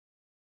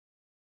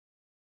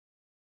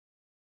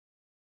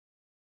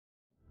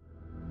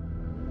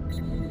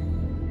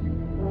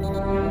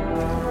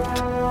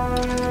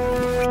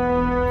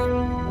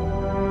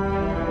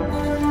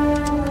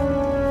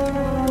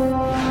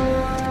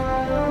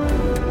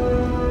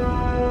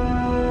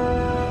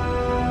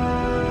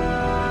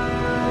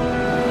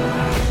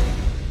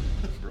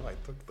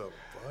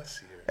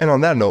And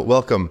on that note,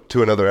 welcome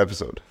to another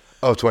episode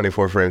of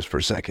 24 Frames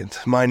Per Second.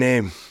 My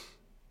name,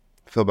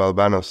 Phil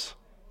Balabanos.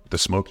 The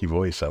smoky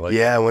voice, I like.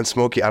 Yeah, when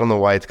smoky, I don't know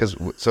why. It's because,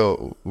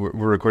 so we're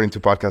recording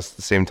two podcasts at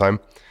the same time.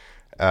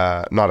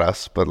 Not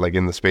us, but like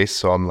in the space.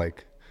 So I'm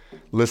like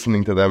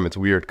listening to them. It's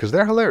weird because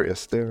they're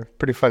hilarious. They're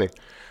pretty funny.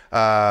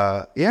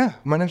 Yeah,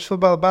 my name's Phil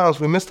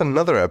Balabanos. We missed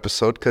another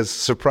episode because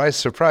surprise,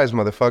 surprise,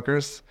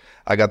 motherfuckers.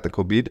 I got the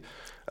COVID.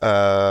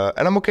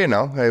 And I'm okay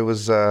now.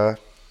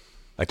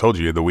 I told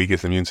you, the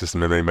weakest immune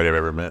system of anybody I've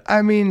ever met.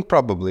 I mean,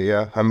 probably,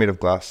 yeah. I'm made of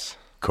glass.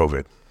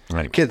 COVID.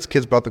 Right. Kids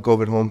brought the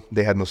COVID home.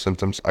 They had no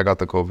symptoms. I got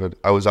the COVID.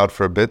 I was out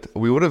for a bit.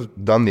 We would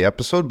have done the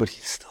episode, but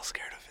he's still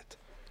scared of it.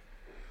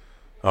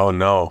 Oh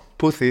no.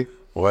 Pussy.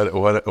 What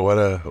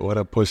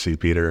a pussy,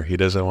 Peter. He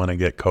doesn't want to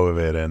get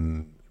COVID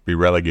and be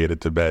relegated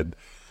to bed.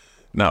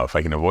 No, if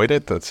I can avoid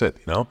it, that's it,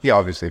 you know? Yeah,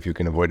 obviously, if you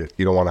can avoid it.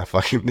 You don't want to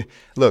fucking...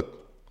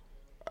 Look,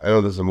 I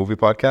know this is a movie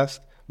podcast,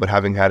 but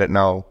having had it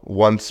now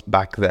once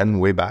back then,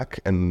 way back,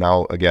 and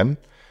now again,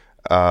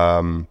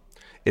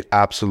 it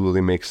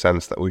absolutely makes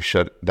sense that we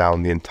shut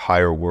down the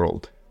entire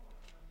world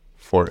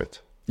for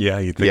it. Yeah,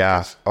 you think?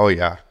 Yeah. Oh,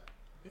 yeah.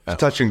 Yeah.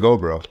 Touch and go,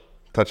 bro.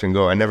 Touch and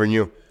go. I never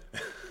knew.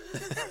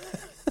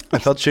 I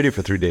felt shitty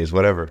for 3 days,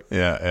 whatever.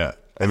 Yeah.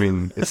 I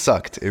mean, it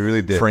sucked. It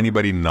really did. For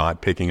anybody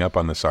not picking up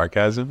on the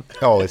sarcasm,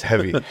 Oh, it's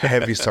heavy.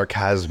 Heavy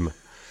sarcasm.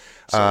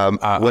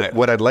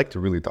 What I'd like to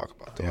really talk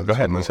about, though, go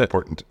ahead, more that's it.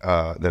 important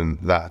than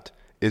that,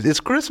 is it's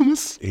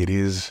Christmas. it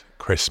is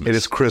Christmas. It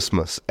is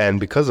Christmas. And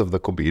because of the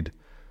COVID,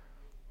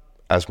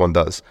 as one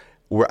does,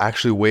 we're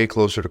actually way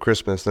closer to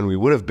Christmas than we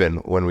would have been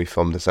when we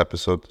filmed this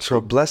episode. So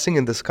a blessing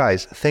in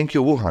disguise. Thank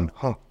you, Wuhan.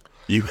 Huh.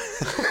 You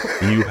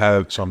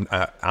have, so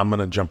I'm going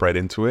to jump right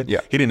into it.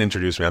 Yeah. He didn't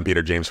introduce me. I'm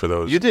Peter James for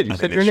those. You did. You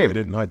said your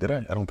name. No, I did. I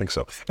don't think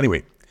so.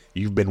 Anyway,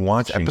 you've been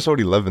watching. Episode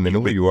 11, they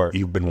know who you are.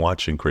 You've been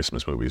watching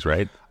Christmas movies,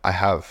 right? I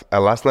have.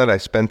 Last night I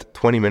spent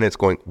 20 minutes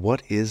going,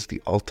 what is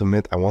the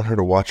ultimate? I want her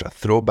to watch a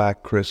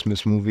throwback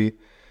Christmas movie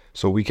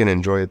so we can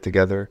enjoy it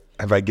together.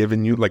 Have I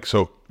given you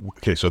so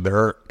there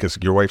are, because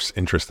your wife's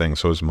interesting,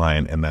 so is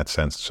mine in that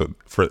sense. So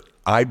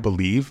I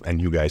believe,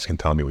 and you guys can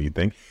tell me what you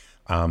think,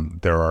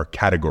 there are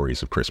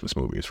categories of Christmas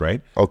movies,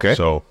 right? Okay.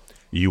 So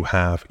you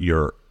have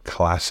your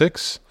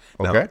classics.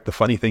 Now, Okay. the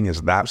funny thing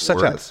is that Such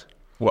word, as?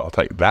 well, I'll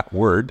tell you, that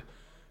word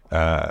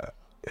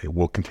it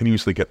will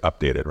continuously get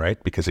updated,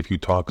 right? Because if you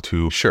talk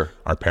to Sure.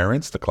 our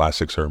parents, the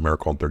classics are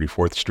Miracle on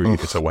 34th Street,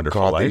 It's a Wonderful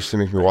God, they Life. used to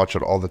make me watch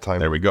it all the time.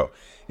 There we go.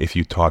 If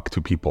you talk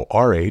to people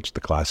our age, the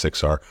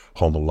classics are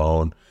Home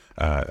Alone,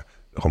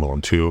 Home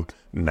Alone 2,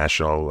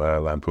 National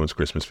Lampoon's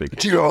Christmas Vacation,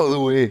 Jingle all the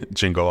way.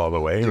 Jingle All the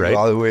Way, Jingle right?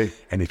 all the way.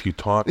 And if you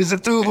talk, It's a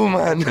tubu,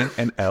 man.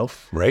 and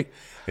Elf, right?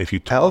 If you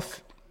talk,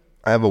 Elf,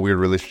 I have a weird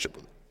relationship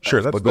with.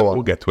 sure, but go on.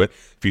 we'll get to it.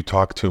 If you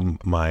talk to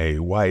my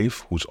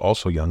wife, who's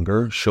also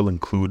younger, she'll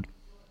include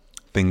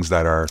things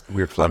that are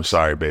Weird I'm flips.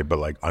 sorry, babe, but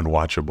like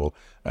unwatchable,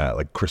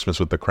 like Christmas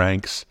with the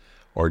Cranks,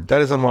 or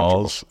That is unwatchable.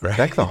 Halls, right?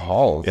 Deck the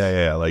Halls.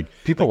 Yeah, like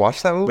People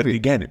watch that But movie.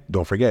 again,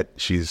 don't forget,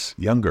 she's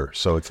younger,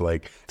 so it's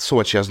like So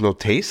what, she has no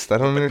taste? I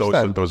don't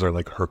understand. those are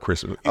like her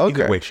Christmas.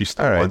 Okay. Either way, she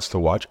still All right. wants to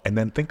watch, and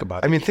then think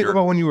about it. I mean, think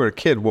about when you were a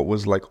kid, what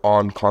was like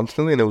on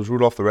constantly, and it was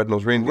Rudolph the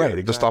Red-Nosed Reindeer.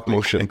 right, The stop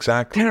motion.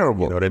 exactly.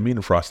 Terrible. You know what I mean?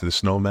 And Frosty the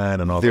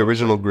Snowman and all The that.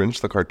 original Grinch,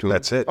 the cartoon.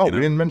 That's it, Oh, you we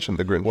know? didn't mention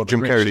the Grinch. Well, Jim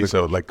Carrey's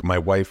So like my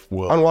wife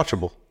will,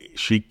 unwatchable.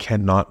 she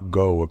cannot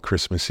go a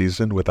Christmas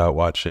season without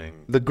watching.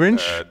 The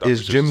Grinch Dr.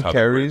 is Jim Seuss's How the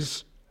Carrey's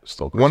Grinch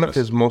Stole one of Christmas.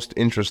 his most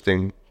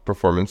interesting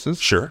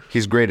performances. Sure.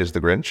 He's great as the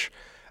Grinch.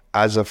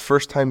 As a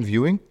first-time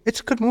viewing, it's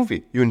a good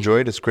movie. You enjoy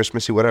it, it's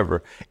Christmassy,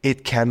 whatever.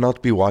 It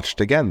cannot be watched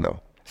again, though.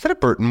 Is that a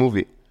Burton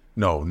movie?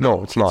 No,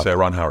 it's not. It's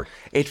Ron Howard.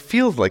 It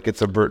feels like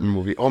it's a Burton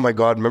movie. Oh my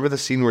God! Remember the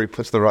scene where he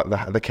puts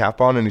the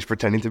cap on and he's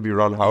pretending to be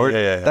Ron Howard?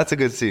 Yeah. That's a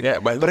good scene. Yeah,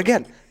 but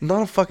again,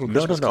 not a fucking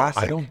Christmas No.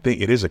 classic. I don't think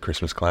it is a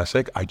Christmas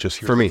classic. I just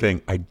here's For me. the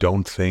thing. I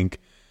don't think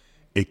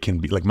it can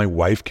be like my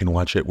wife can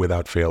watch it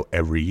without fail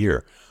every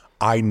year.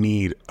 I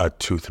need a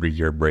 2-3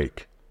 year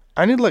break.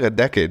 I need like a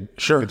decade.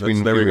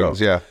 Between there we go. viewings,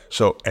 Yeah.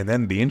 So, and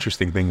then the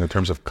interesting thing in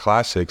terms of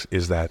classics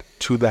is that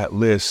to that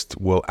list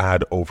will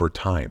add over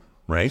time,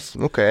 right?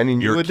 Okay. Any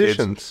new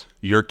additions?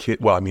 Your kid.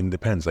 Well, I mean, it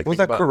depends. Like What was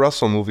think that about- Kurt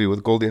Russell movie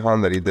with Goldie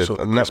Hawn that he did? so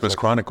on Christmas Netflix?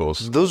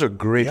 Chronicles. Those are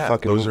great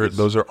fucking movies.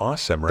 Those are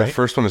awesome, right? The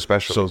first one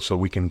especially. So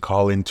we can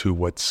call into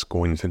what's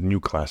going into new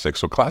classics.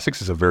 So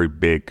classics is a very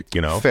big,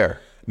 Fair.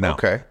 Now,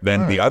 Okay.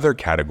 Then the other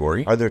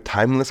category. Are there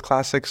timeless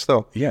classics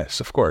though? Yes,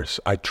 of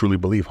course. I truly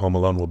believe Home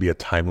Alone will be a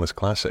timeless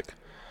classic.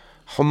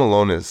 Home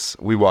Alone is.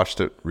 We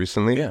watched it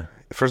recently. Yeah.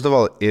 First of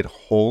all, it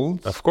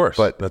holds. Of course.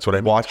 But That's what I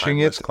mean. Watching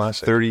it Timeless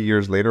classic. 30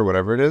 years later,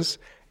 whatever it is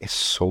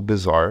so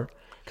bizarre.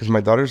 Because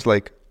my daughter's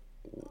like,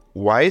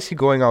 why is he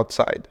going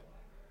outside?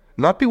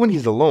 Not be when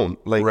he's alone.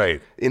 Like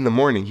Right. in the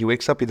morning, he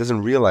wakes up, he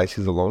doesn't realize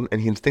he's alone,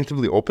 and he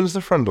instinctively opens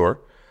the front door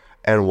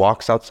and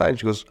walks outside. And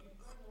she goes,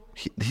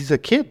 he's a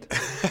kid.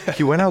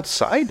 He went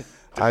outside.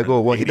 I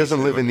go, well, he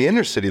doesn't live in the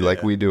inner city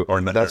like we do.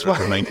 That's why.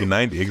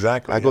 1990,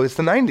 exactly. I go, it's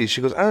the 90s.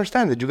 She goes, I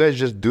understand. Did you guys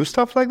just do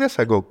stuff like this?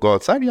 I go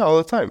outside? Yeah, all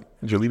the time.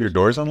 Did you leave your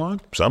doors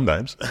unlocked?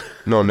 Sometimes.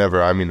 No,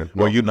 never. I mean, no.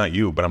 Well, not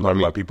you, but I'm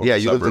talking about people. Yeah,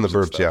 in you lived in the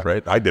suburbs and burbs, stuff,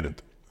 right? I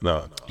didn't.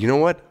 No. You know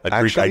what?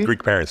 I had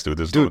Greek parents, dude.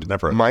 There's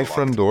never my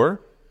front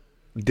door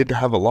didn't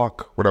have a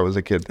lock when I was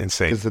a kid.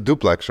 Insane. It's the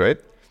duplex, right?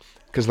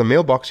 Because the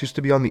mailbox used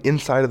to be on the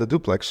inside of the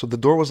duplex, so the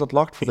door was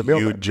unlocked for the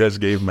mailbox. You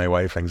just gave my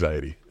wife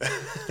anxiety.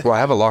 Well, I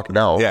have a lock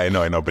now. Yeah, I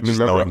know, but just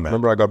knowing that.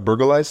 Remember I got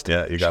burglarized?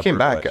 Yeah, you got She came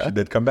back. She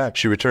did come back.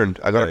 She returned.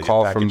 I got a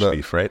call from the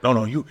thief, right?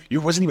 No, you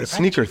wasn't even a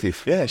sneaker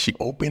thief. Yeah, she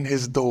opened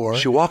his door.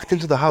 She walked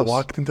into the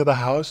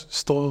house.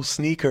 Stole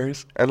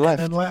sneakers, and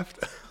left.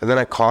 And then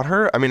I caught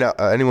her. I mean,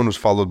 anyone who's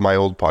followed my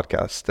old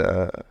podcast,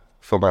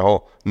 Phil My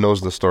Hole,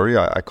 knows the story.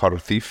 I caught a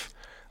thief.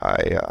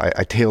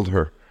 I tailed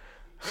her.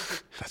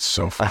 That's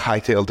so funny. I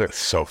hightailed her. That's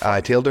so funny.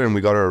 I tailed her and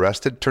we got her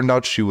arrested. Turned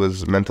out she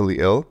was mentally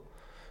ill.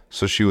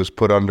 So she was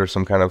put under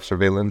some kind of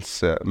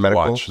surveillance,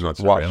 medical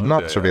watch.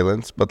 Not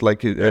surveillance, but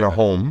like in a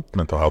home.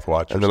 Mental health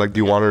watch. And they're like, do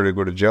you want her to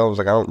go to jail? I was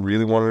like, I don't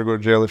really want her to go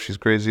to jail if she's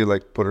crazy.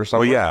 Like, put her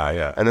somewhere. Well,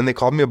 yeah. And then they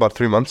called me about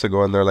 3 months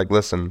ago and they're like,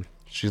 listen,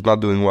 she's not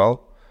doing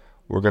well.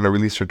 We're going to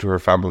release her to her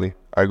family.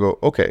 I go,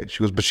 okay. She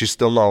goes, but she's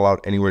still not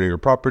allowed anywhere near your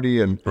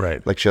property. And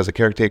like she has a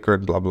caretaker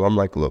and blah, blah, blah. I'm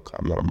like, look,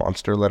 I'm not a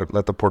monster.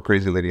 Let the poor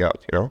crazy lady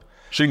out, you know?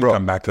 She can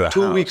come back to the house.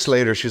 2 weeks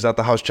later, she's at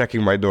the house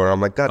checking my door. I'm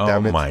like, God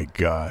damn it. Oh my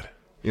God.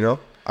 You know?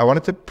 I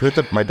wanted to print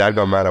my dad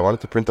got mad. I wanted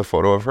to print a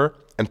photo of her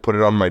and put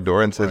it on my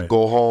door and says,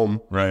 go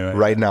home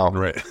right now.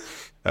 Right.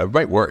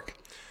 Might work.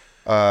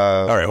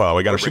 All right, well,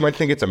 we got to she might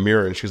think it's a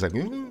mirror and she's like,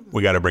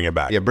 we got to bring it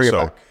back. Yeah, bring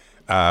it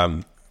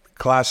back.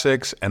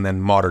 Classics and then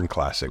modern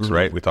classics,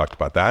 right? We talked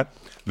about that.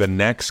 The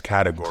next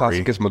category.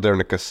 Classicus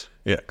Modernicus.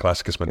 Yeah,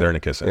 Classicus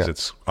Modernicus, as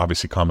it's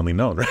obviously commonly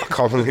known, right?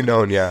 Commonly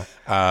known, yeah.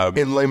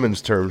 In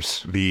layman's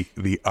terms.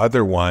 The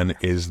other one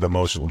is the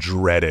most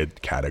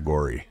dreaded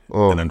category.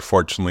 And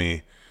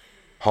unfortunately...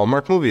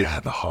 Hallmark movies. Yeah,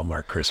 the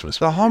Hallmark Christmas movies.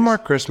 The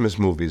Hallmark Christmas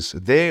movies.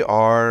 They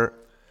are...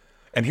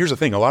 And here's the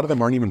thing. A lot of them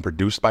aren't even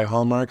produced by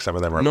Hallmark. Some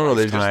of them are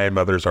Lifetime.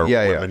 Others are...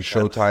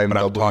 Showtime,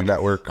 Double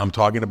Network. I'm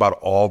talking about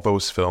all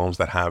those films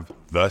that have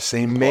the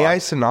same May plot. I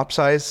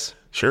synopsize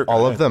Sure.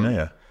 all of them?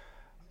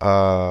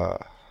 Yeah.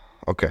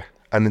 Okay.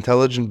 An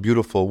intelligent,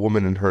 beautiful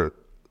woman in her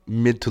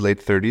mid to late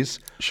 30s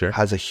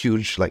has a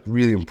huge, like,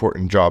 really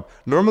important job.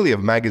 Normally a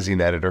magazine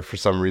editor for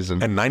some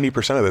reason. And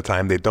 90% of the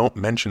time, they don't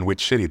mention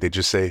which city. They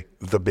just say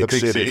the big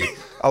city.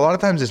 A lot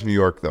of times it's New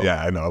York, though.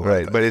 Yeah, I know.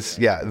 Right. But it's,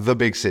 the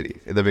big city,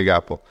 the Big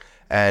Apple.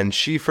 And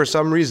she, for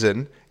some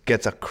reason,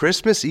 gets a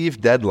Christmas Eve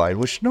deadline,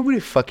 which nobody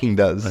fucking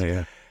does. Oh,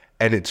 yeah.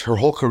 And it's her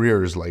whole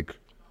career is, like,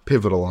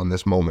 pivotal on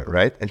this moment,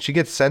 right? And she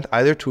gets sent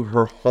either to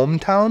her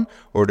hometown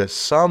or to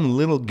some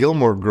little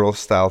Gilmore Girls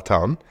style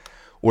town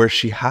where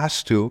she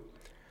has to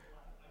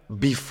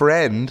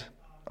befriend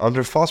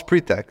under false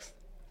pretense.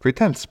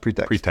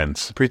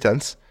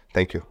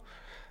 Thank you.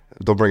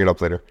 Don't bring it up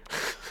later.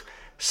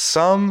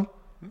 Some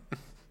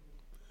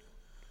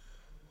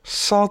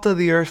salt of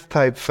the earth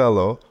type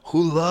fellow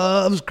who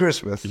loves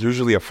Christmas.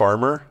 Usually a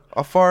farmer.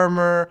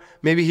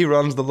 Maybe he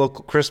runs the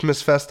local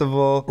Christmas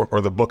festival.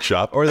 Or the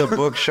bookshop. One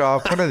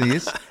of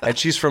these. And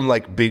she's from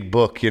like Big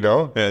Book, you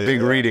know?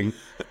 Big reading.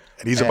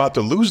 And he's about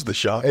to lose the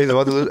shop. And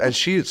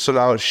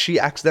now she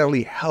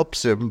accidentally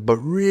helps him, but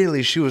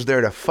really she was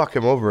there to fuck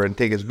him over and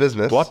take his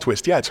business. Plot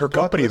twist. Yeah, it's her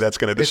company that's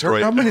going to destroy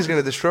you. Her company's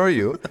going to destroy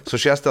you. So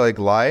she has to like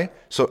lie.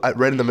 So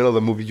right in the middle of the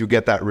movie, you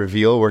get that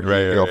reveal where he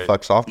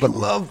fucks off. But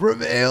love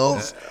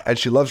prevails. And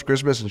she loves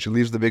Christmas and she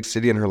leaves the big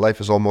city and her life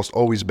is almost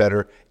always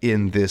better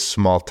in this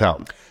small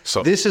town.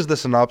 So this is the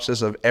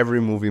synopsis of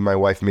every movie my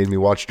wife made me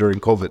watch during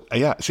COVID.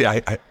 Yeah. See,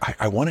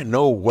 I want to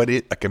know what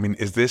it, like, I mean,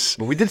 is this...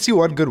 But we did see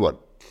one good one.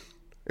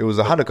 It was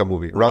a Hanukkah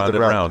movie, Round and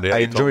Round. Yeah, I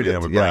enjoyed it.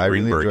 I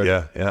really enjoyed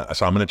it. Yeah.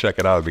 So I'm going to check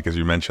it out because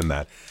you mentioned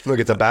that. Look,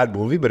 it's a bad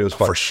movie, but it was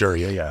fun. For sure,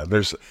 yeah.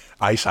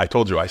 I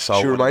told you, I saw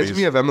She reminds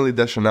me of Emily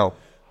Deschanel.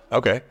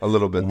 Okay. A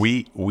little bit.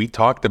 We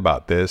talked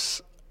about this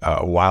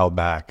a while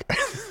back.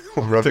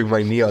 Rubbing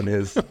my knee on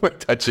his. We're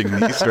touching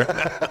knees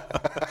right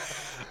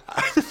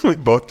We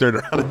both turned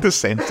around at the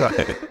same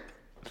time.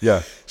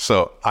 Yeah.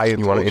 So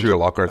you want to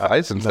interlock our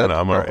thighs instead? No,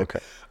 I'm all right. Okay.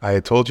 I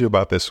had told you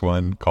about this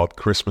one called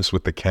Christmas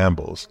with the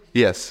Campbells.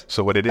 Yes.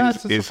 So what it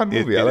is it's a fun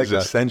movie. I like that.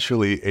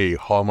 Essentially a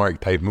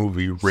Hallmark type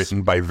movie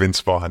written by Vince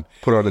Vaughn.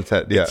 Put on its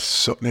head. Yeah.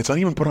 It's not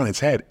even put on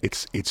its head.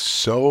 It's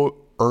so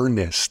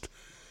earnest.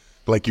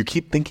 Like you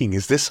keep thinking,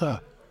 is this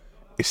a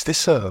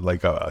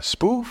like a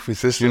spoof?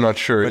 Is this? You're not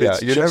sure. Yeah.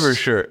 You're never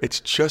sure. It's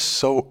just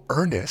so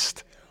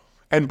earnest.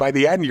 And by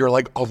the end, you're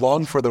like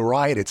along for the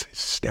ride. It's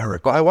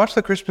hysterical. Well, I watched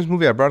the Christmas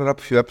movie. I brought it up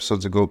a few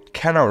episodes ago.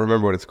 Cannot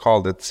remember what it's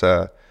called. It's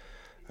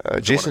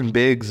Jason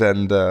Biggs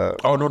and... oh,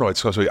 no.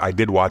 It's so I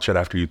did watch it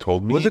after you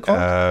told me. What's it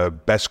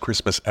called? Best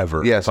Christmas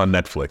Ever. Yes. It's on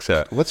Netflix.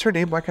 Yeah. What's her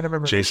name? Why can't I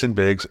remember? Jason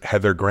Biggs,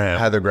 Heather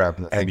Graham.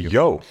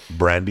 And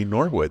Brandy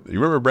Norwood. You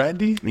remember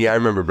Brandy? Yeah, I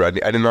remember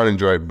Brandy. I did not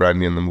enjoy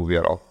Brandy in the movie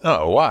at all.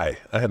 Oh, why?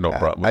 I had no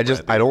problem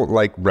with I don't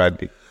like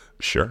Brandy.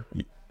 Sure.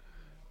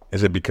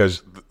 Is it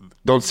because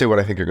Don't say what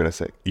I think you're gonna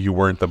say. You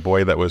weren't the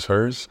boy that was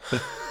hers.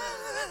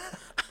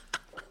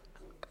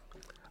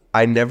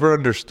 I never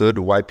understood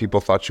why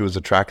people thought she was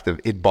attractive.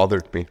 It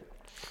bothered me.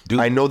 Dude.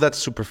 I know that's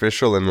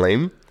superficial and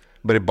lame,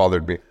 but it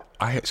bothered me.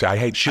 I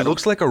hate. She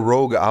looks like a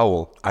rogue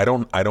owl. I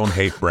don't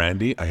hate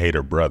Brandy. I hate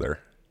her brother.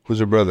 Who's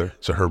her brother?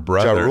 So her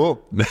brother. Ja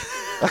Rule.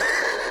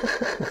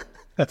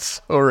 That's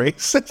so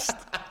racist.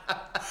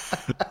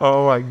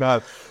 Oh my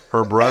god.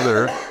 Her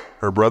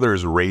brother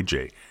is Ray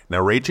J. Now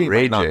Ray J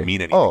might not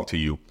mean anything to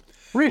you.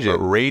 Ray J. But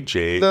Ray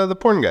J. The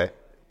porn guy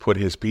put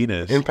his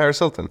penis in Paris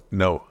Hilton.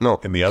 No, No,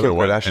 in the other Kim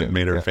one, Kardashian. and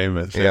made her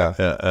famous. Yeah.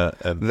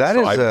 And That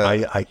so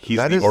is he's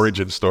that the is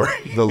origin story.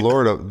 the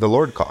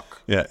Lord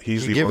cock. Yeah,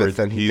 he's He the giveth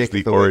and he he's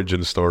taketh the away.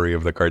 origin story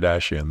of the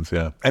Kardashians.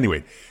 Yeah.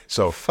 Anyway,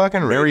 so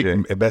Fucking Ray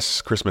Merry J.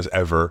 Best Christmas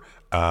Ever.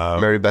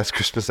 Merry Best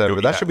Christmas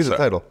Ever. That should be the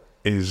title.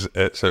 Is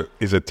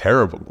a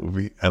terrible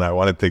movie, and I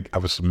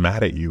was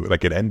mad at you.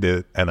 Like it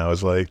ended, and I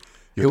was like,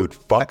 "Yo, dude,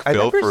 fuck I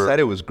Phil never for." said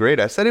it was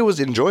great. I said it was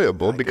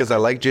enjoyable because I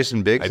like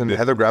Jason Biggs and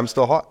Heather Graham's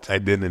still hot. I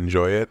didn't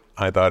enjoy it.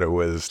 I thought it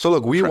was. So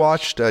look, we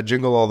watched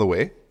Jingle All the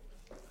Way.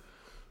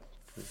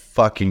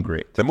 Fucking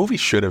great. The movie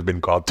should have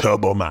been called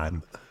Turbo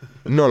Man.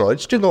 No,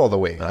 it's Jingle All the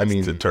Way. I mean,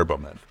 It's a Turbo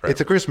Man. Right?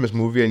 it's a Christmas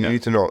movie, and you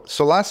need to know.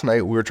 So last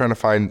night we were trying to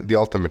find the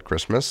ultimate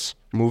Christmas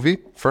movie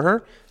for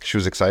her. She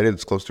was excited.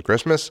 It's close to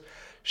Christmas.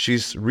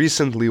 She's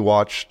recently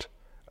watched.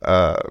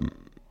 You're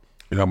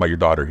talking about your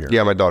daughter here.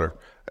 Yeah, my daughter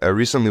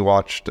recently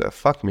watched.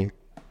 Fuck me.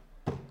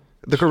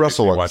 The Kurt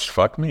Russell ones. Watch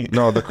Fuck Me.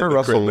 No, the Kurt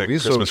Russell The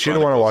movies. So Christmas she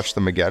didn't want to Chronicles. watch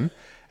them again.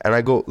 And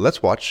I go,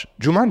 let's watch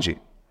Jumanji,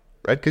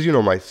 right? Because you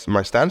know my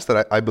stance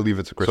that I believe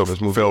it's a So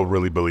Christmas movie. Phil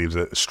really believes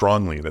it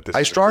strongly that this. I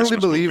is a strongly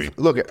Christmas believe. movie.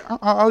 Look,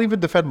 I'll even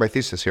defend my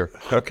thesis here.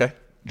 Okay.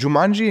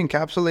 Jumanji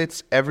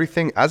encapsulates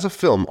everything as a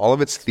film, all of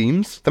its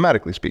themes,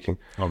 thematically speaking,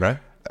 Okay.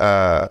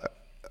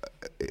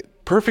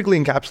 perfectly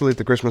encapsulate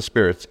the Christmas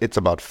spirits. It's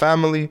about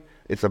family,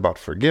 it's about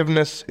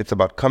forgiveness, it's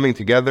about coming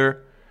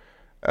together,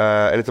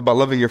 and it's about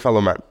loving your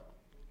fellow man.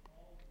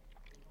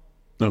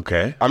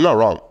 Okay. I'm not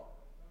wrong.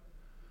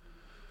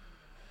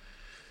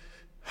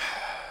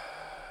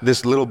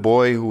 This little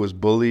boy who was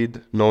bullied,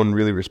 no one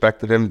really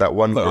respected him. That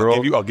one girl.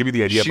 I'll give you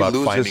the idea she about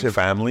loses finding him.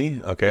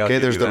 family. Okay. I'll Okay,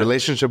 give there's you the that.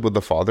 relationship with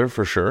the father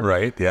for sure.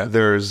 Right, yeah.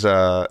 There's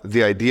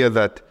the idea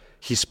that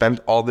he spent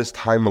all this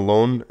time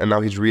alone and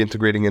now he's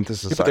reintegrating into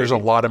society. But there's a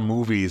lot of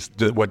movies.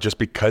 Just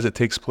because it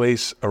takes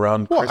place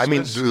around Well, Christmas. I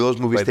mean, do those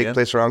movies by the take end?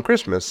 place around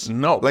Christmas?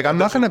 No, Like I'm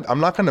not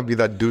gonna be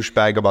that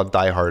douchebag about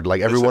Die Hard.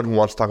 Like everyone who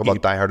wants to talk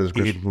about Die Hard as a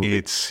Christmas movie.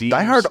 it seems-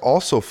 Die Hard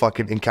also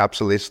fucking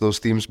encapsulates those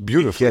themes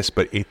beautifully. Yes,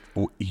 but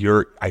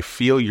I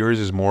feel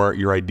yours is more.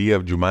 Your idea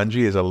of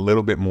Jumanji is a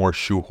little bit more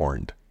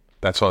shoehorned.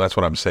 That's all. That's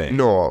what I'm saying.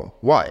 No,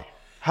 why?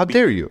 How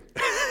dare you?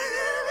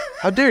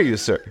 How dare you,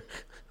 sir?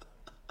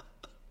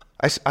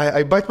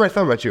 I bite my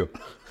thumb at you.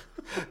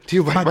 Do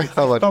you bite my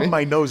thumb at me?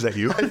 my nose at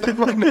you. I bite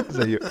my nose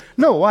at you.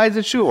 No, why is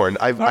it shoehorned?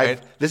 right.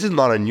 This is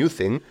not a new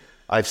thing.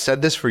 I've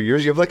said this for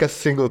years. You have like a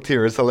single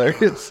tear. It's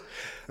hilarious.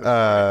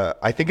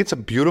 I think it's a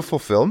beautiful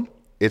film.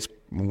 It's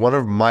one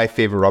of my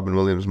favorite Robin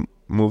Williams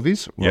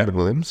movies. Yeah. Robin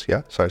Williams,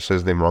 yeah. Sorry, I said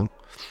his name wrong.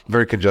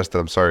 Very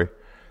congested. I'm sorry.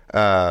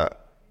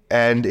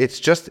 And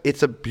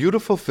it's a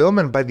beautiful film.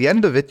 And by the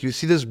end of it, you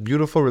see this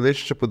beautiful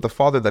relationship with the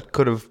father that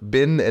could have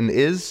been and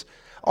is.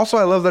 Also,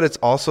 I love that it's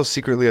also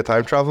secretly a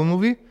time travel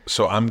movie.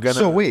 So I'm gonna.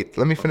 So wait,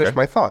 let me finish Okay.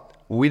 my thought.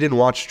 We didn't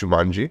watch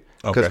Jumanji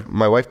because Okay.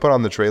 my wife put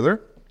on the trailer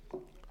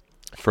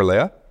for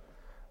Leia,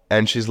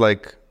 and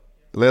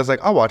Leia's like,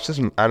 I'll watch this,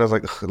 and Anna's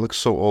like, "Ugh, it looks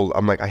so old.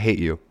 I'm like, I hate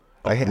you.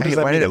 I hate. What does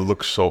that why mean? did It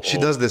looks so She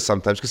old? does this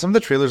sometimes because some of the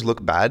trailers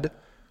look bad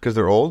because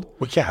they're old.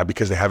 Well, yeah,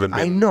 because they haven't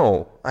I been.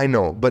 know,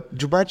 but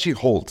Jumanji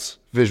holds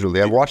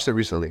visually. I watched it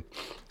recently,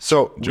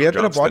 so we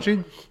ended up Johnston.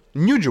 watching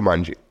New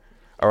Jumanji,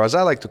 or as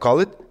I like to call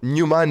it,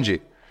 Newmanji,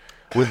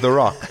 with The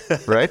Rock,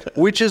 right?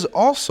 Which is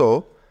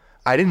also,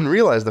 I didn't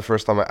realize the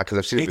first time because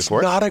I've seen it It's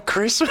before. not a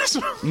Christmas.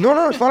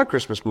 No, it's not a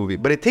Christmas movie,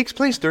 but it takes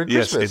place during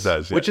Yes, Christmas. it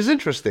does, yeah. Which is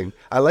interesting.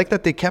 I like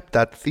that they kept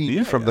that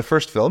theme from the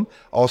first film.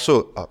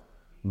 Also, a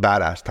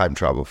badass time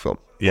travel film.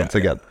 Yeah, Once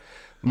again.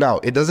 Now,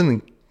 it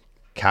doesn't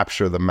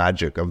capture the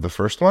magic of the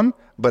first one,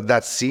 but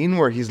that scene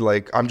where he's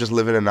like, I'm just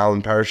living in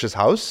Alan Parrish's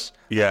house.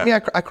 Yeah. Yeah,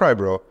 I cry,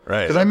 bro.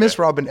 Right, Because I miss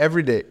Robin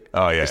every day.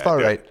 Oh yeah, It's not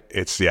yeah. right.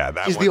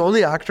 That He's one. the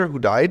only actor who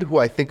died who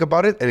I think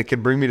about it and it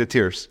can bring me to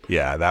tears.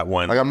 Yeah, that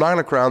one. Like, I'm not going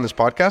to cry on this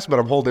podcast, but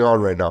I'm holding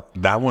on right now.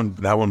 That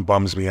one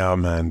bums me out,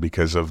 man,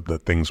 because of the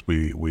things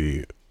we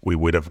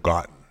would have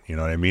gotten. You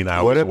know what I mean?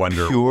 I What always a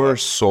wonder. pure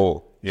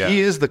soul. Yeah.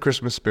 He is the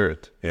Christmas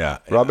spirit. Yeah,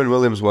 Robin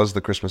Williams was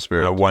the Christmas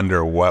spirit. I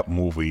wonder what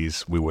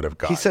movies we would have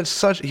gotten.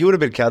 He would have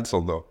been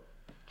canceled though.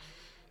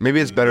 Maybe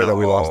it's better that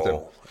we lost him.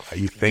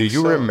 You Do think?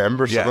 you so?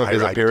 remember some Yeah, of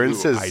his I do,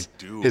 appearances? I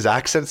do. His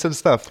accents and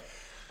stuff.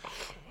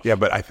 Yeah,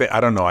 but I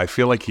don't know. I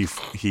feel like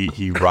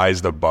he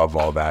rised above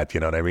all that.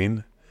 You know what I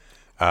mean?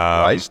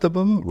 Rise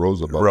above him?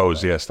 Rose above him.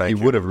 Rose, yes, thank He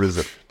you. would have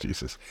risen.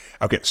 Jesus.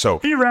 Okay, so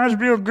He rise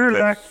real good,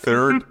 like.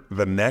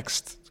 the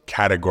next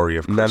category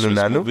of Christmas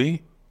Nanu?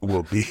 movie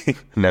will be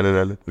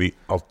No. the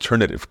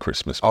alternative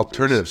Christmas movie.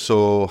 Alternative.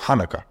 So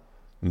Hanukkah.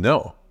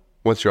 No.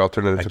 What's your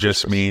alternative? I to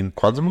just Christmas? mean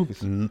Kwanzaa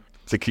movies.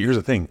 Here's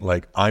the thing.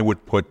 Like, I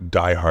would put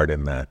Die Hard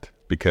in that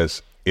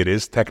because it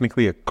is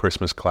technically a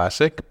Christmas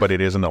classic, but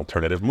it is an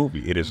alternative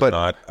movie. It is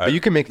not. But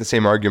you can make the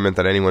same argument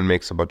that anyone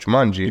makes about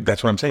Jumanji.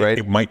 That's what I'm saying. Right?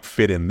 It might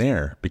fit in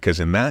there because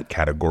in that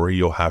category,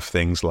 you'll have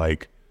things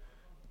like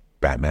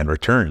Batman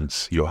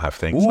Returns. You'll have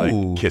things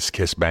like Kiss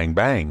Kiss Bang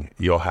Bang.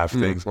 You'll have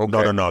things.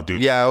 Okay. No,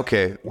 dude. Yeah,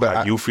 okay. But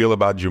How you feel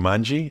about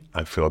Jumanji,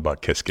 I feel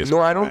about Kiss Kiss. no,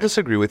 Bang I don't Bang.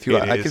 disagree with you.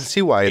 I can is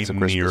see why it's a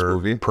Christmas near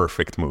movie.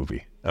 perfect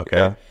movie. Okay.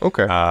 Yeah,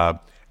 okay.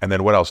 And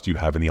then what else do you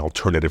have in the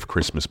alternative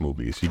Christmas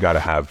movies? You got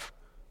to have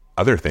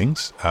other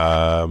things.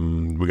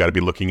 We got to be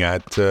looking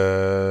at.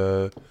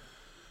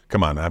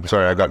 Come on, I'm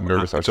Sorry, I got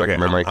nervous. I was checking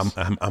my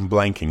mics. I'm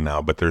blanking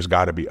now, but there's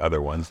got to be other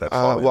ones that.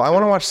 Well, I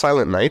want to watch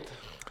Silent Night.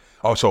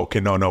 Oh, so okay,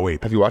 no,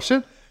 wait. Have you watched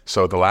it?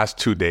 So the last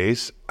 2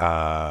 days,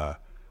 my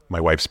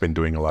wife's been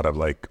doing a lot of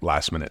like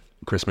last minute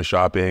Christmas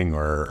shopping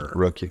or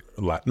Rookie.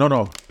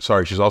 No,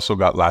 sorry. She's also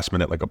got last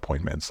minute like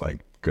appointments,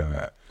 like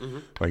get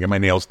my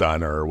nails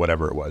done or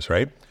whatever it was,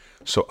 right?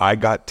 So I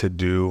got to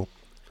do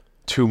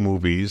 2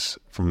 movies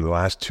from the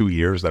last 2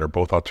 years that are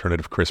both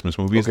alternative Christmas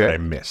movies Okay. that I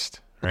missed.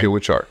 Right? Okay,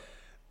 which are?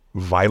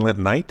 Violent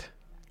Night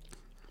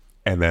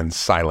and then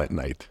Silent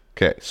Night.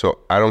 Okay, so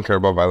I don't care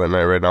about Violent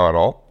Night right now at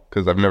all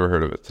because I've never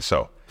heard of it.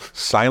 So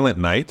Silent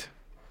Night,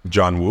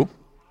 John Woo.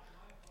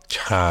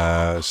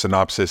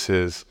 Synopsis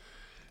is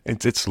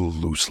it's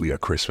loosely a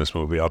Christmas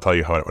movie. I'll tell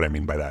you what I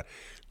mean by that.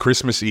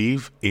 Christmas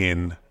Eve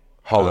in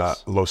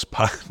Hollis. Los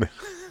Palmas.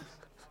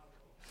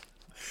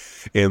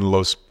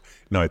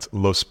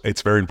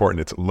 It's very important.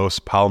 It's Los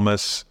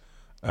Palmas,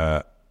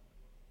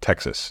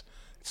 Texas.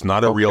 It's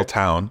not a real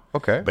town.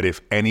 Okay. But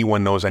if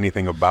anyone knows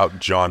anything about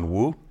John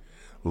Woo,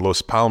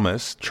 Los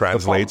Palmas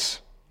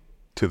translates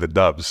to the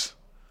Dubs,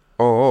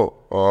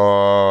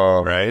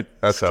 Oh, right?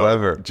 That's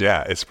clever.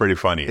 Yeah, it's pretty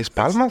funny. Is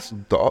Palmas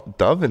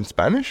dove in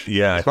Spanish?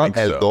 Yeah, it's I not think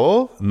el so.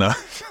 dove, No.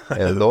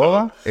 el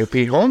dova, el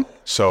pijon.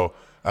 So,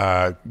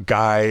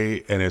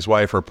 Guy and his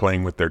wife are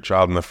playing with their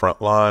child in the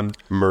front lawn.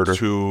 Murder.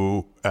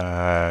 2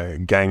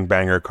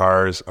 gangbanger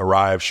cars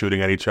arrive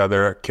shooting at each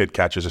other. Kid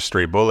catches a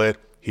stray bullet.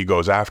 He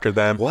goes after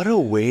them. What a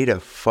way to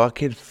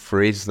fucking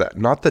phrase that.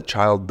 Not the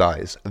child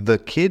dies. The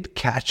kid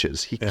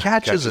catches. He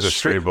catches a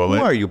stray bullet.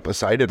 Who are you,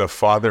 Poseidon? The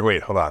father,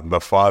 wait, hold on. The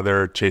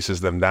father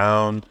chases them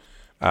down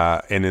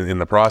and in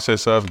the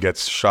process of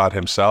gets shot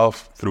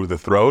himself through the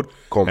throat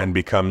and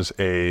becomes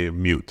a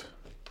mute,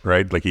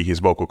 right? Like his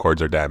vocal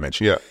cords are damaged.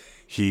 Yeah.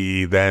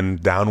 He then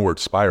downward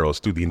spirals.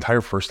 Dude, the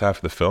entire first half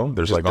of the film,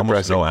 there's like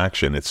almost no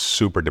action. It's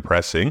super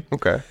depressing.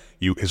 Okay.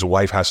 His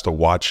wife has to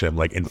watch him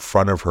like in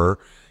front of her.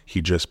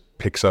 He just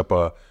picks up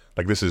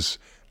this is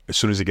as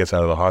soon as he gets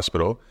out of the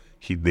hospital,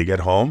 they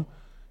get home.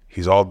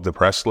 He's all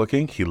depressed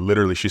looking.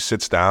 She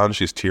sits down.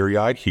 She's teary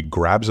eyed. He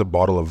grabs a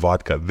bottle of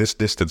vodka this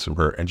distance from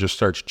her and just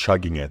starts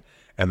chugging it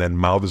and then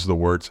mouths the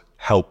words,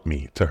 "Help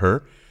me," to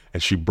her.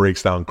 And she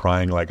breaks down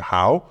crying like,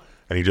 "How?"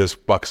 And he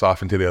just bucks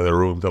off into the other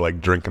room to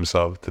like drink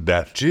himself to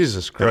death.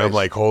 Jesus Christ. And I'm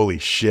like, holy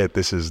shit,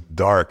 this is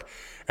dark.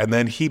 And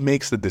then he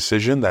makes the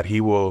decision that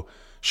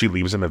she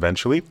leaves him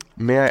eventually.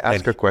 May I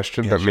ask a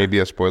question that may be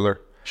a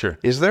spoiler? Sure.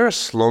 Is there a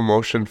slow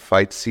motion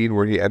fight scene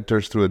where he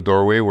enters through a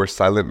doorway where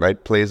Silent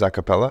Night plays a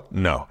cappella?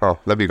 No. Oh,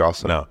 that'd be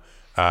awesome.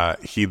 No.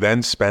 He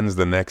then spends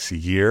the next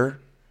year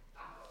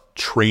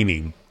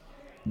training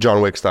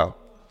John Wick style.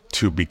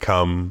 to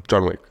become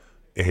John Wick.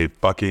 a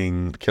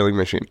fucking Killing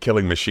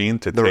machine.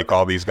 to take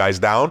all these guys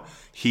down.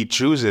 He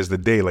chooses the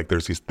day, like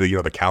there's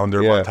the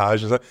calendar montage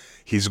and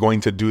stuff. He's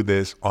going to do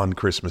this on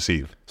Christmas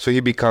Eve. So he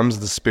becomes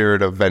the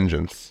spirit of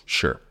vengeance.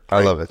 Sure.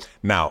 I love it.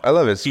 Now, I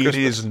love it.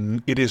 It's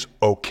It is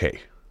okay.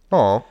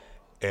 Oh,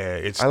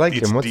 I like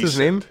him. What's his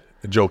name?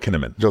 Joel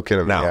Kinnaman. Joel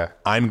Kinnaman, Now, yeah.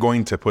 I'm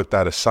going to put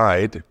that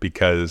aside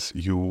because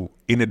you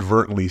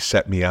inadvertently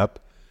set me up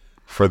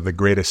for the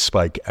greatest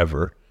spike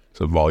ever. It's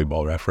a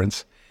volleyball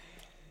reference.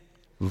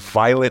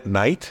 Violent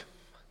Night,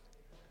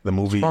 the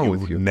movie wrong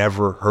with you?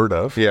 never heard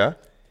of, yeah.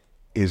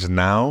 is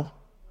now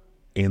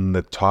in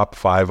the top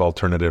 5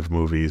 alternative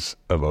movies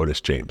of Otis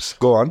James.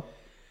 Go on.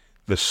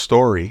 The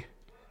story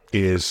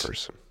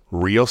is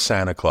real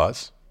Santa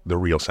Claus, the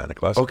real Santa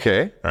Claus.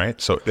 Okay. All right.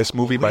 So this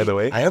movie, by the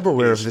way, I am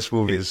aware of this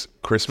movie. is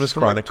Christmas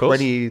From like Chronicles.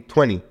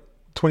 2020.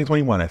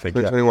 2021, I think.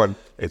 2021. Yeah.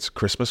 It's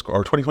Christmas,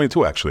 or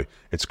 2022, actually.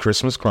 It's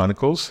Christmas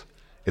Chronicles.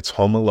 It's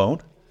Home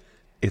Alone.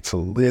 It's a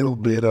little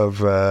bit of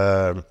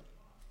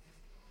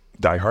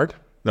Die Hard.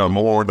 No,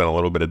 more than a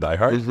little bit of Die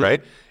Hard,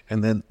 right?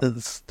 And then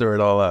let's stir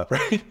it all up,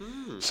 right?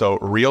 So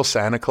real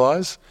Santa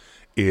Claus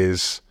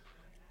is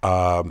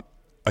a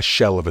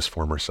shell of his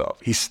former self.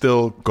 He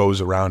still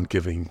goes around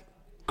giving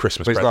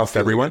Christmas But he's presents not to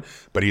everyone,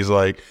 but he's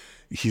like,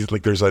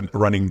 there's a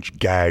running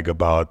gag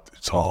about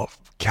it's all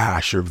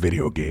cash or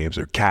video games,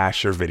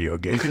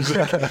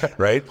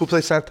 right? Who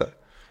plays Santa?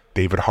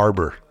 David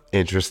Harbour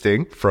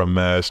Interesting. from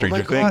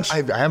Stranger Things.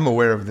 I am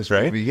aware of this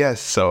Right? movie.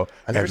 Yes. So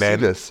I've never seen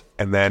this.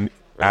 and then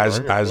as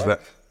that,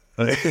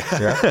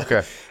 Yeah.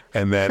 Okay.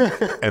 and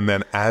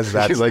then as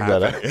that's You like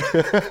that,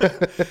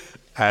 happening,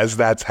 as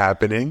that's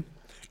happening,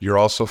 you're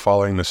also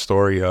following the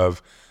story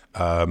of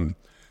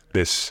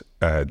this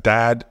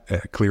dad,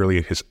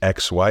 clearly his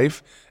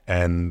ex-wife,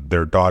 and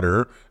their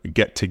daughter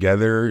get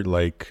together,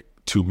 like,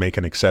 to make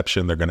an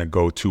exception. They're going to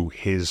go to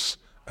his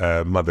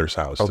mother's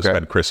house to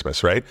spend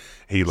Christmas, right?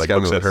 He like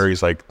looks at her.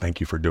 He's like, "Thank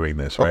you for doing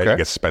this," right? He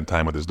gets to spend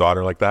time with his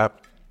daughter like that,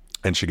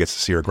 and she gets to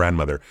see her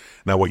grandmother.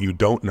 Now, what you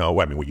don't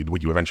know, I mean,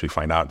 what you eventually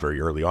find out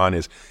very early on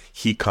is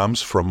he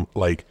comes from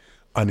like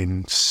an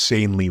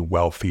insanely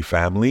wealthy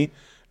family,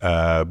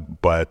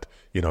 but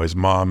you know, his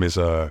mom is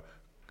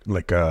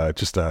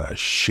just a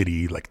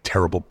shitty, like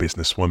terrible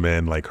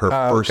businesswoman. Like her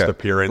first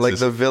appearance, like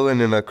the villain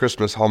in a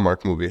Christmas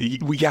Hallmark movie.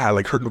 Yeah,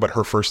 like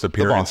her first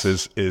appearance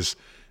is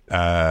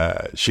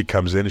she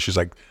comes in and she's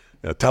like,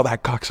 "Tell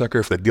that cocksucker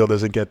if the deal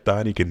doesn't get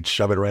done, he can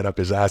shove it right up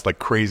his ass," like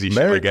crazy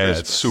shit. Again,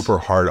 it's super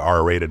hard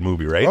R-rated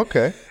movie, right?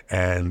 Okay.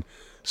 And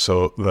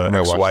so the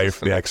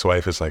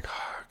ex-wife is like,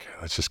 "Okay,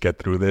 let's just get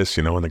through this,"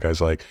 you know. And the guy's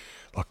like,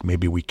 "Look,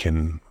 maybe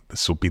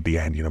this will be the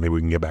end, you know, maybe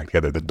we can get back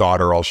together." The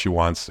daughter, all she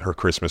wants, her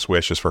Christmas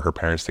wish is for her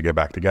parents to get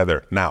back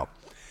together. Now,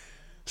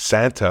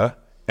 Santa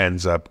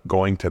ends up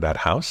going to that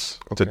house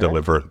to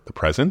deliver the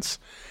presents.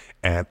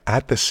 And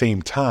at the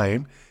same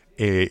time,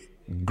 a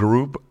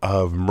group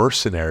of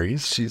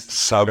mercenaries,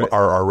 some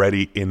are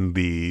already in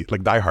the,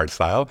 like Die Hard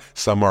style,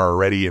 some are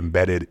already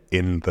embedded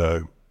in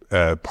the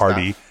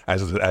party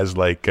as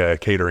like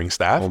catering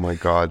staff. Oh my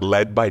God.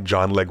 Led by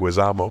John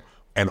Leguizamo.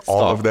 And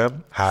all of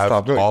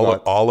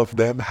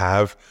them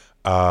have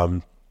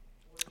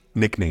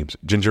nicknames: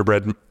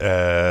 Gingerbread,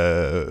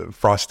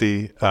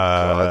 Frosty,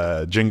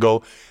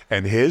 Jingle,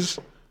 and his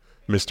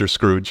Mr.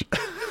 Scrooge.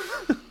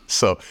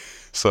 So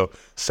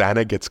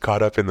Santa gets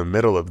caught up in the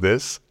middle of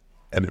this,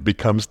 and it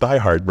becomes Die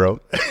Hard,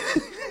 bro.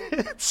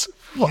 It's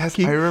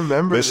fucking. I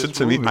remember. Listen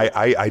to me.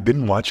 I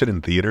didn't watch it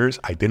in theaters.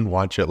 I didn't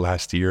watch it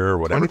last year or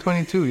whatever.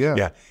 2022. Yeah.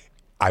 Yeah.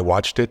 I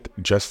watched it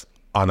just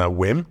on a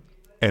whim,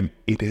 and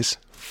it is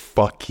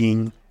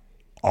fucking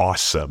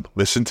awesome.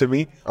 Listen to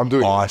me. I'm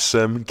doing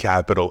awesome.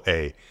 Capital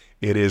A.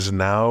 It is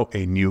now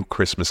a new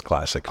Christmas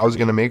classic. I was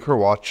gonna make her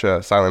watch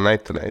Silent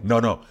Night tonight. No.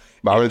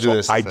 But I'm gonna do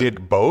this. I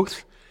did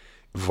both.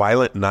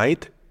 Violent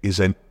Night is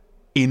an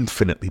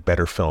infinitely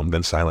better film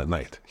than Silent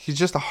Night. He's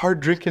just a hard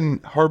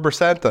drinking harbor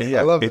Santa. Yeah,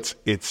 I love it.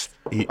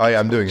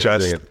 I'm doing it.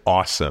 Just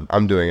awesome.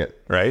 I'm doing it.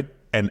 Right?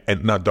 And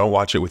now don't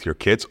watch it with your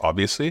kids,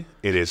 obviously.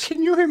 It is.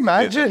 Can you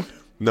imagine?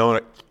 No.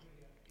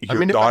 I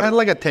mean, if I had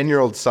like a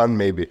 10-year-old son,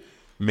 maybe.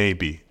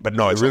 But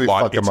no, it's really a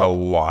lot. It's a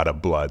lot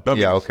of blood. No,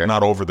 yeah, okay.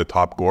 Not over the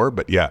top gore,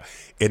 but yeah.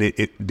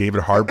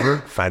 David Harbour,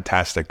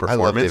 fantastic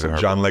performance.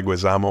 John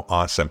Leguizamo,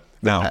 awesome.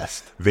 Now,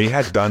 they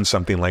had done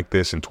something like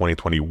this in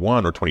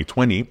 2021 or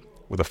 2020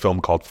 with a film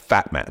called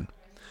Fat Man.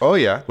 Oh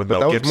yeah, with but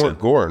Mel that Gibson. was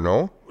more gore,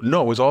 no?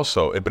 No, it was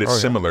also, but it's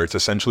similar. It's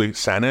essentially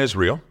Santa is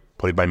real,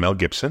 played by Mel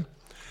Gibson.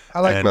 I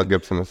like Mel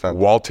Gibson as Santa.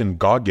 Walton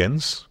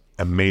Goggins.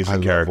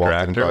 Amazing character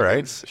actor,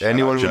 right?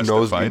 Anyone who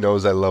knows me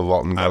knows I love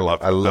Walton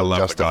Goggins. I love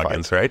Justified.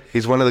 Goggins, right?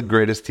 He's one of the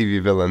greatest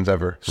TV villains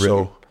ever.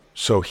 Really.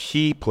 So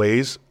he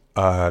plays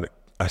an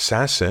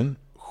assassin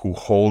who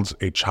holds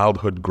a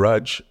childhood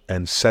grudge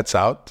and sets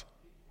out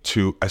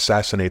to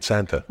assassinate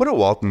Santa. What a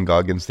Walton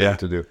Goggins thing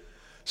to do.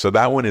 So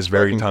that one is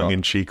very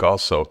tongue-in-cheek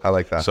also. I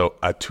like that. So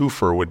a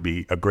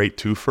great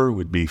twofer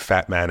would be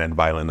Fat Man and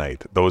Violent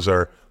Night. Those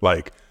are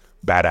like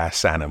badass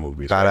Santa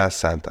movies. Badass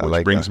Santa.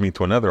 Which brings me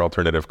to another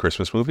alternative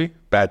Christmas movie,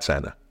 Bad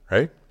Santa,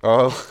 right?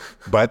 Oh.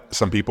 But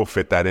some people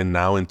fit that in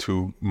now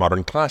into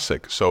modern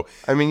classic. So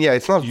I mean, yeah,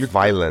 it's not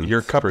violent.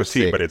 Your cup of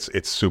tea, but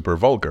it's super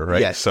vulgar, right?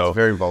 Yes, so it's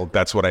very vulgar.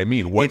 That's what I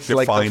mean. What it's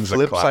defines like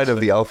the flip side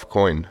of the elf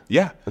coin.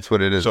 Yeah. That's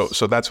what it is.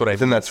 So that's what I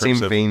mean. In that same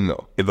vein,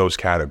 though. In those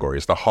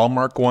categories. The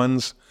Hallmark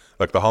ones,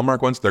 they're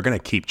going to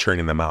keep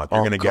churning them out.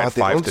 You're going to get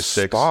 5 to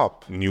 6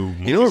 new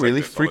movies. You know what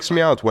really freaks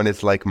me out? When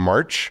it's like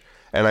March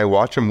and I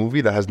watch a movie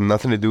that has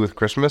nothing to do with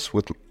Christmas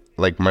with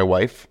like my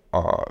wife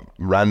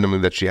randomly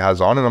that she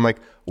has on, and I'm like,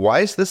 why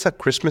is this a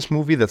Christmas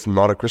movie that's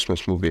not a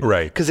Christmas movie?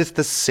 Right. Because it's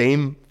the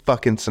same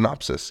fucking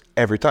synopsis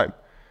every time.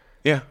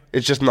 Yeah.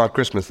 It's just not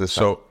Christmas this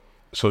time.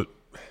 So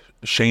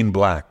Shane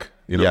Black,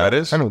 you know who that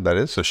is? I know who that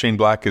is. So Shane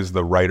Black is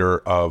the writer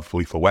of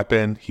Lethal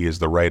Weapon. He is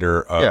the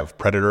writer of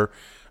Predator.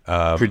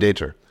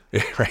 Predator.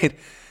 Right?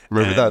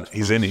 Remember that?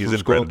 He's in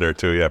Predator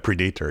too. Yeah,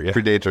 Predator. Yeah.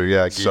 Predator,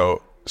 yeah.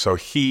 So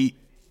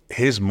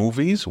his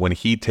movies, when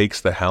he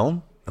takes the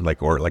helm,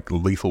 or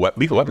Lethal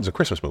Weapon's a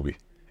Christmas movie.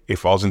 It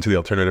falls into the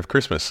alternative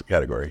Christmas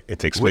category. It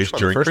takes place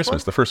during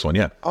Christmas. The first one,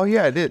 yeah. Oh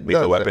yeah, it did.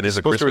 Lethal Weapon is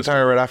a Christmas. Supposed to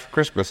retire right after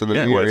Christmas in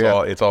the New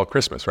Year. It's all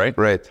Christmas, right?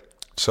 Right.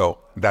 So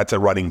that's a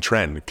running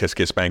trend. Kiss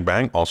Kiss Bang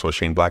Bang, also a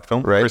Shane Black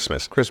film. Right.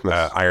 Christmas.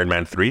 Iron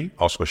Man 3,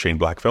 also a Shane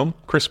Black film.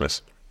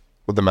 Christmas.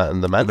 With the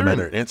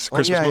Mandarin? It's a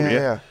Christmas movie.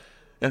 Yeah.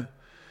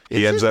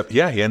 He ends up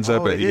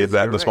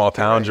the small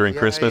town during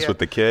Christmas with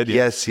the kid.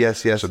 Yes.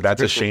 So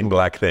that's a Shane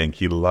Black thing.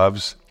 He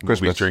loves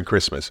movies during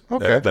Christmas.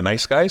 Okay. The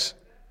Nice Guys.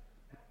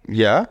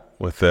 Yeah.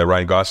 With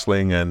Ryan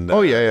Gosling and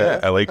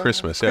L.A.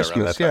 Christmas.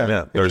 Christmas,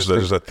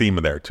 There's a theme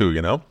there too,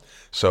 you know.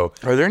 So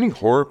are there any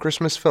horror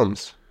Christmas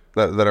films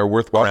that are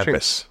worth watching?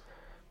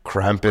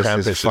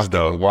 Krampus is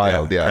fucking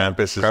wild. Yeah,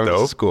 Krampus is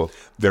dope. Is cool.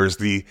 There's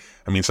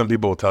some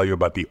people will tell you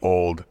about the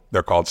old.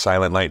 They're called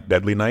Silent Night,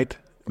 Deadly Night.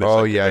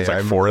 There's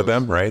like 4 of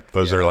them, right?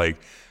 Those are like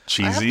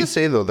cheesy. I have to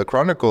say though, the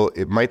Chronicle,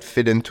 it might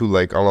fit into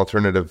like an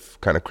alternative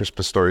kind of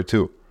Christmas story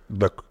too.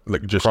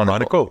 Just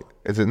Chronicle.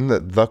 Is it in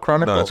the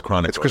Chronicle? No, it's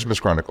Chronicle. It's Christmas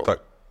Chronicle.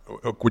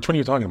 Which one are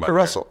you talking about? Kurt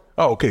Russell.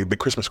 Oh, okay. The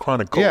Christmas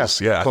Chronicles.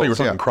 Yes, I thought you were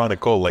talking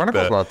Chronicle. Like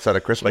Chronicle's not set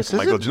at Christmas,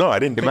 like is Michael, it? No, I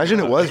didn't. Imagine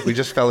it was. We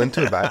just fell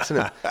into it by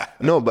accident.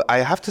 No, but I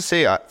have to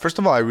say, first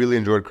of all, I really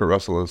enjoyed Kurt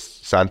Russell as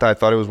Santa. I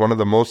thought it was one of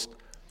the most...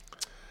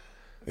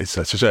 It's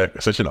such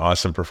an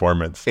awesome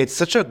performance. It's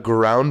such a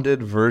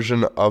grounded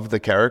version of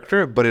the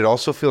character, but it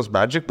also feels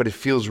magic, but it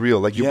feels real.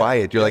 Like you buy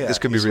it. You're like, this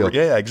could be real.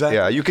 Yeah, exactly.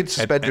 Yeah, you could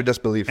suspend your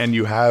disbelief. And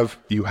you have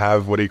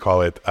what do you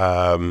call it?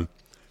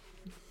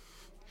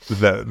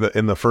 The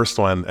in the first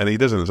one, and he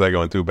does in the second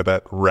one too, but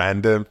that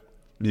random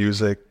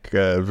music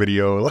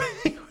video.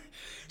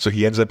 So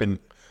he ends up in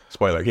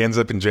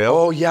jail.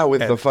 Oh yeah,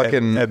 with the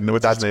fucking and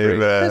what's his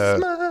name?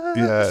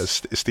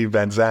 Steve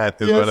Van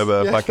Zandt is one of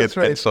the fucking. That's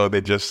right. And so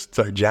they just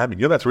start jamming.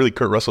 That's really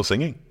Kurt Russell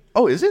singing.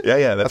 Oh, is it?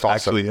 Yeah, that's awesome.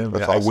 actually him.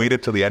 That's I awesome.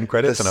 waited till the end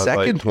credits. The and I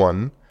was second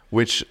one,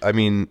 which I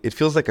mean, it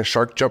feels like a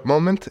shark jump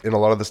moment in a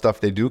lot of the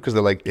stuff they do because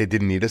they're like, it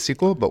didn't need a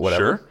sequel, but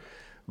whatever. Sure.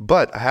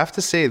 But I have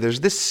to say, there's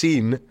this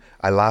scene.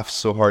 I laughed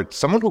so hard.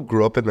 Someone who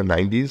grew up in the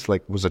 90s,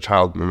 like was a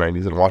child in the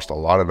 90s and watched a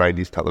lot of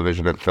 90s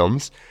television and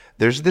films.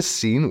 There's this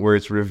scene where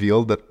it's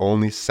revealed that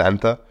only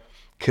Santa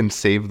can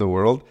save the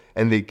world,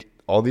 and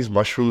all these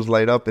mushrooms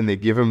light up, and they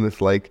give him this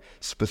like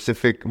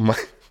specific.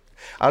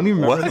 I don't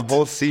even remember the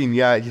whole scene.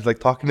 Yeah, he's like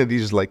talking to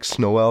these like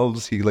snow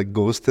elves. He like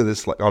goes to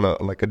this like on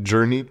a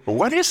journey.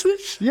 What is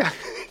this? Yeah,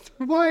 it's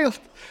wild.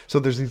 So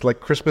there's these like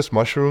Christmas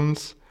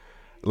mushrooms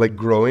like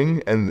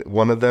growing, and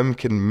one of them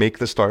can make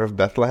the Star of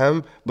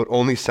Bethlehem, but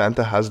only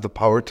Santa has the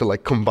power to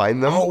like combine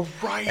them. Oh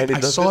right, and I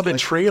saw the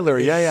trailer.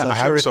 Yeah. I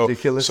have a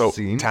ridiculous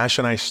scene. Tash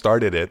and I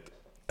started it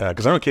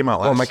because I know it came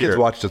out last year. Oh, my kids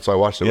watched it, so I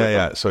watched it.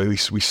 Yeah. So at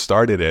least we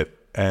started it,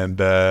 and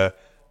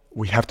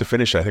we have to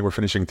finish it. I think we're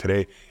finishing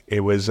today.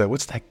 It was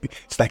what's that?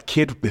 It's that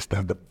kid. It's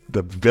the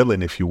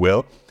villain, if you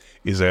will,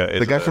 is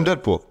the guy from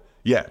Deadpool.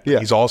 Yeah.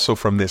 He's also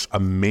from this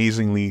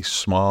amazingly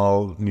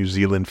small New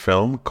Zealand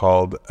film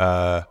called.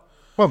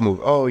 What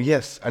movie? Oh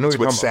yes, I know. It's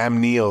with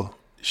Sam Neill.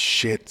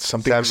 Shit,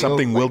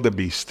 something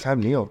wildebeest. Sam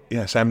Neill.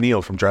 Yeah, Sam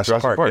Neill from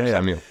Jurassic Park. Yeah,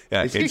 Sam Neill.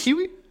 Yeah, is he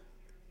Kiwi?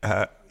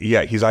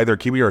 Yeah, he's either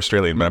Kiwi or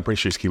Australian, but I'm pretty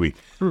sure he's Kiwi.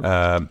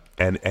 And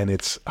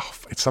it's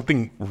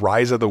something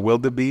Rise of the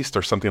Wildebeest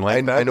or something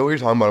like that. I know what you're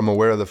talking about. I'm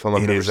aware of the film.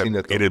 I've never seen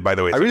it. It is, by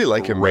the way. I really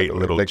like him. Great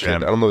little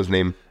gem. I don't know his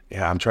name.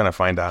 Yeah, I'm trying to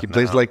find out. He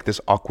plays like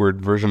this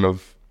awkward version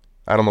of,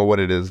 I don't know what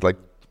it is, like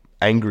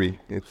angry.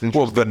 It's interesting.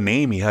 Well, the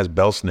name he has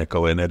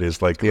Belsnickel in it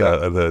is like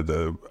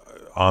the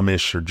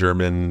Amish or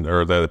German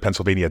or the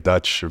Pennsylvania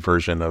Dutch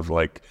version of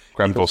like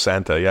Krampus. Evil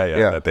Santa.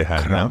 Yeah, that they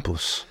had.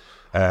 Krampus.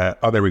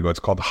 There we go. It's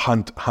called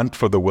Hunt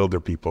for the Wilder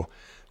People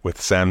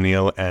with Sam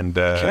Neill and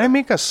Can I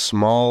make a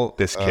small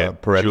this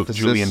kid parenthesis?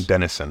 Julian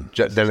Dennison.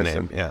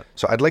 Dennison. Yeah.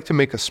 So I'd like to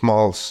make a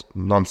small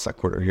non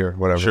sequitur here.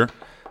 Whatever. Sure.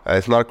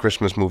 It's not a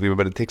Christmas movie,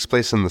 but it takes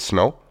place in the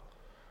snow.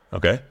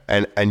 Okay.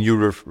 And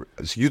you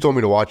told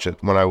me to watch it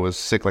when I was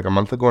sick like a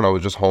month ago, and I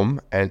was just home,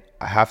 and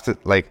I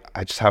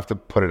just have to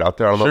put it out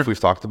there. I don't know if we've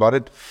talked about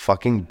it.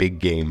 Fucking Big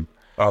Game.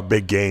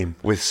 Big Game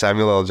with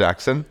Samuel L.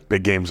 Jackson.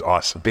 Big Game's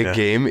awesome. Big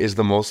Game is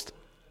the most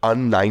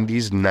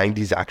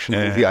un-90s action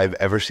movie I've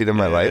ever seen in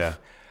my life. Yeah.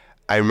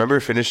 I remember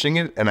finishing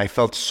it, and I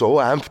felt so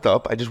amped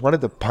up. I just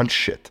wanted to punch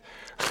shit.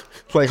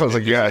 Like I was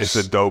like, yeah,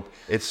 it's dope.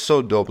 It's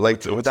so dope.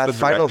 Like what's that the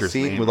final director's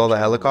scene name? with all the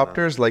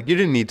helicopters. Like you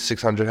didn't need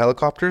 600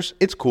 helicopters.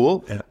 It's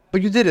cool,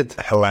 but you did it.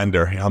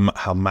 Helander,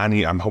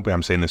 Halmani. I'm hoping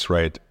I'm saying this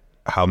right.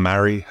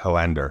 Halmari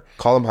Helander.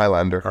 Call him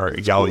Highlander. Or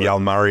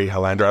Hjalmari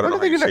Helander. I don't know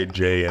how you say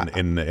J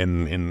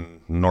in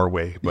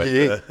Norway, but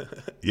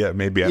yeah,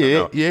 maybe. I don't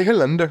know. Yeah,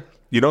 Highlander.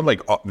 You know,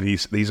 like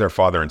these are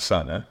father and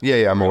son, huh?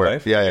 Yeah, I'm aware.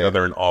 Life? Yeah.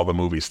 They're in all the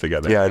movies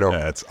together. Yeah, I know.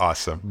 Yeah, it's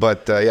awesome.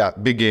 But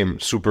Big Game,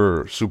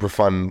 super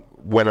fun.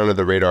 Went under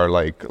the radar.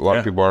 Like a lot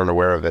of people aren't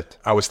aware of it.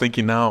 I was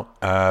thinking now,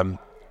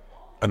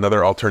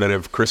 another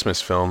alternative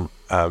Christmas film.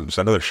 It's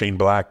another Shane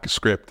Black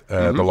script,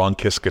 The Long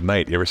Kiss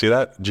Goodnight. You ever see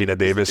that? Gina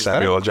Davis,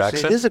 Samuel L.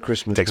 Jackson. It is a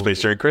Christmas Takes place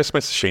movie. during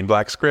Christmas. Shane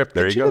Black script.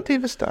 There you Gina go.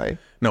 Davis die?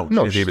 No,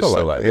 No, Gina she's Davis is still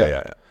still alive.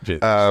 alive.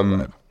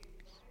 Yeah.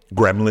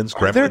 Gremlins.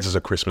 Gremlins is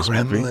a Christmas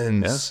movie.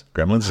 Gremlins.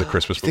 Yeah. Gremlins is a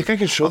Christmas You movie. think I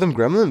can show them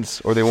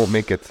Gremlins, or they won't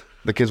make it?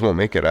 The kids won't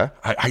make it, huh?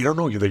 I don't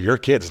know. They're your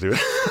kids, dude.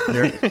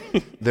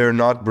 They're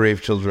not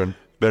brave children.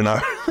 They're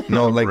not.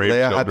 No, like brave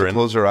Leia had to children.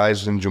 close her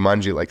eyes in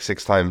Jumanji like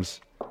 6 times.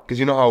 Because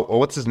you know how,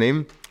 what's his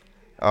name?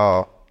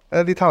 The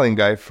Italian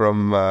guy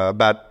from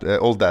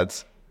Old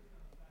Dads.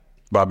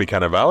 Bobby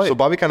Cannavale. So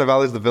Bobby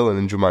Cannavale is the villain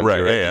in Jumanji,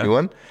 Right, right? yeah. New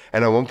one.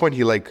 And at one point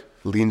he like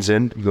leans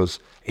in, he goes,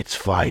 "It's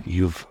fine,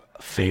 you've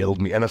failed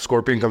me." And a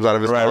scorpion comes out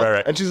of his mouth.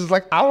 Right. And she's just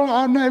like, "I don't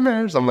have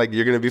nightmares." I'm like,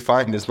 "You're going to be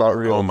fine. It's not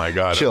real." Oh my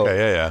God. Chill.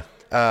 Okay,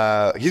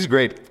 yeah. He's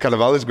great.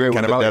 Cannavale's great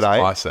with the Cannavale's dead eye.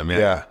 awesome.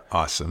 Yeah.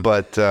 Awesome.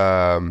 But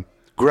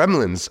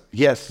Gremlins,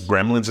 yes.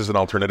 Gremlins is an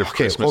alternative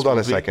Okay, Christmas hold on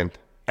movie. a second.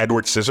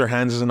 Edward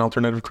Scissorhands is an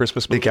alternative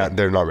Christmas movie.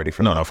 They're not ready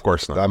for No, that. no, of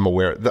course not. I'm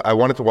aware. I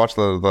wanted to watch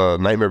the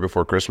Nightmare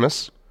Before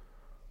Christmas.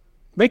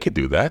 They could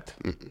do that.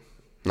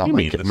 Not You my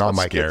mean kid, it's not not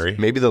my scary? kids.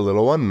 Maybe the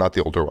little one, not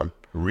the older one.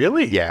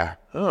 Really? Yeah.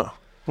 Oh.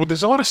 Well,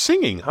 there's a lot of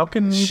singing. How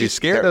can you be She's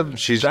scared?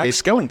 she's Jack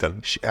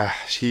Skellington.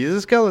 She is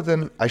a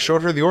skeleton. I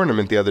showed her the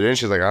ornament the other day, and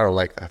she's like, "I don't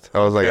like that." I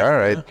was like, "All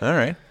right, All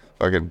right.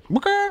 fucking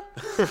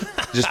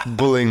just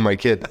bullying my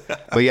kid."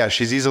 But yeah,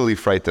 she's easily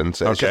frightened.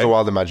 So She has Okay. a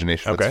wild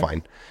imagination. That's Okay.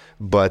 fine.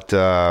 But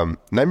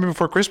Nightmare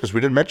Before Christmas, we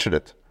didn't mention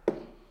it.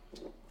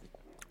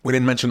 We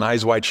didn't mention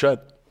Eyes Wide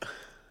Shut.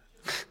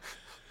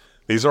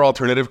 These are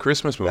alternative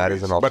Christmas movies. That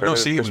is an But no, alternative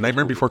see, Christmas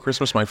Nightmare Before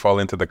Christmas might fall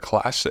into the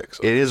classics.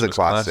 It is a Christmas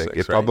classic. classics,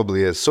 It right?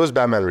 probably is. So is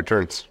Batman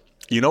Returns.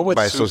 You know what?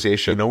 by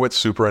association. You know what's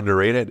super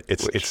underrated?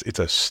 It's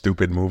a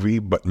stupid movie,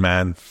 but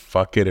man,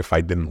 fuck it if I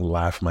didn't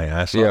laugh my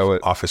ass Yeah, off.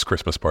 what? Office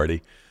Christmas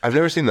Party. I've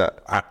never seen that.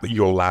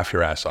 You'll laugh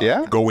your ass off.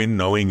 Yeah? Go in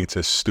knowing it's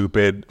a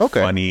stupid,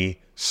 Okay. funny,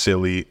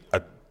 silly.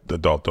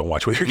 Adult, don't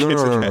watch with your No,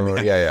 kids. no.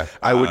 Yeah.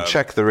 I would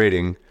check the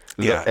rating.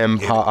 The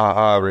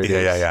yeah, rating.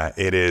 Yeah.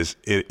 It is.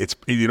 It's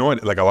you know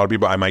what? Like a lot of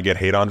people, I might get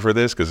hate on for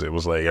this because it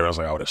was like everyone's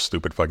like, "Oh, what a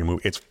stupid fucking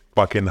movie." It's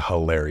fucking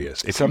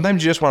hilarious. It's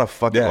Sometimes you just want to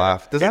fucking Yeah.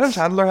 laugh. Does Adam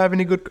Sandler have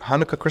any good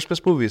Hanukkah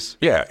Christmas movies?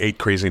 yeah. 8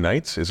 Crazy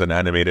Nights is an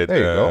animated There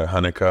you go.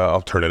 Hanukkah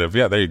alternative.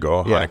 Yeah, there you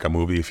go. Yeah. Hanukkah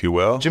movie, if you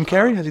will. Jim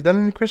Carrey, has he done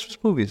any Christmas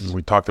movies?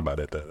 We talked about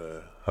it.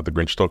 How the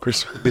Grinch Stole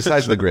Christmas.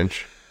 Besides The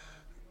Grinch.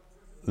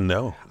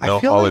 No feel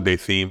like- holiday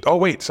themed. Oh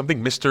wait,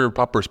 something Mr.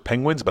 Popper's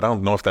Penguins, but I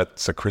don't know if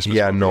that's a Christmas.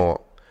 Yeah, movie.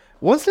 no.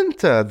 Wasn't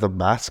The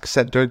Mask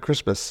set during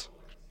Christmas?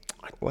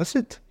 Was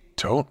it?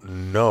 Don't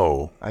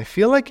know. I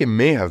feel like it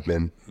may have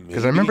been.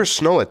 Because I remember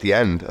snow at the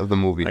end of the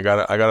movie. I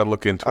gotta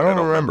look into. I it.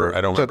 don't remember. I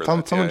don't So remember.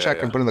 that. someone Yeah, check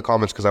yeah, and put in the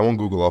comments because I won't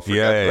Google. I'll forget.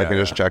 Yeah, but I can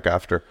yeah, just check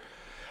after.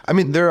 I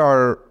mean,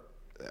 there's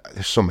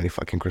so many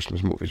fucking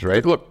Christmas movies,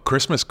 right? Look,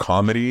 Christmas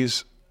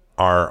comedies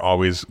are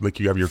always like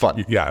you have your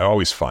Fun. Yeah,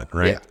 always fun,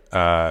 right?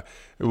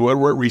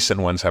 What recent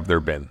ones have there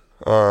been?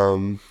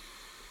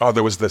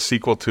 There was the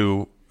sequel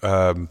to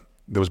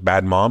there was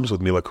Bad Moms with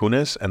Mila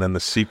Kunis, and then the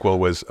sequel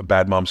was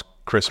Bad Moms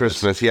Christmas.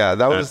 Christmas, yeah,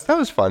 that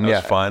was fun. That Yeah,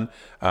 was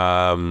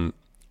fun.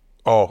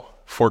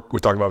 We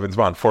talked about Vince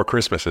Vaughn. 4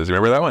 Christmases. You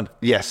remember that one?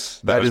 yes,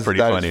 That was pretty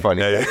that is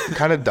funny. Yeah, yeah.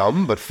 Kind of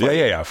dumb, but funny.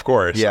 Yeah. Of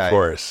course. Yeah, of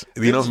course.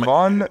 Vince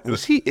Vaughn,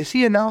 is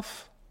he in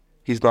Elf?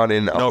 He's not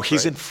in Elf. No,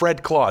 he's in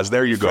Fred Claus.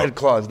 There you go. Fred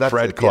Claus, that's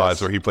Fred it, Claus,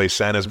 yes. where he plays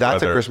Santa's That's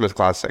brother. a Christmas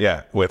classic.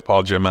 Yeah, with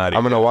Paul Giamatti.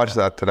 I'm gonna watch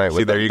that tonight.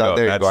 See, there you go.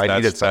 There you go. I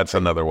needed That's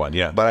another one.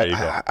 Yeah, But there you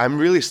go. I'm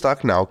really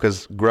stuck now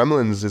because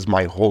Gremlins is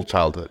my whole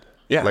childhood.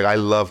 Yeah. Like I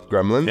loved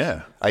Gremlins.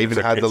 Yeah. I even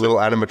It's a- had the it's a- little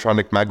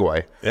animatronic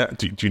Magwai. Yeah.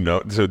 Do you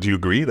know? So do you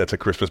agree that's a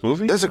Christmas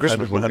movie? That's a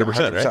Christmas movie.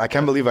 100%. Right? I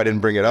can't believe I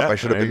didn't bring it up. Yeah, I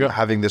should have there you been go.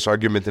 having this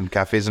argument in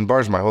cafes and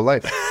bars my whole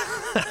life.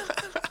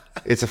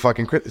 It's a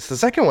fucking. It's the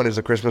second one is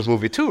a Christmas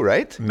movie too,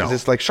 right? 'Cause No.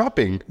 it's like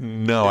shopping.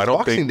 No, It's I don't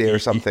Boxing think Day or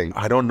something.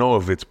 I don't know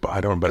if it's. I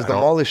don't. But I The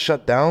don't. mall is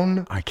shut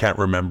down. I can't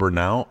remember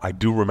now. I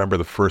do remember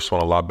the first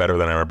one a lot better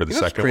than I remember the You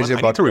know what's second crazy one.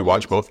 I need about to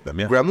rewatch Gremlins? both of them.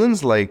 Yeah.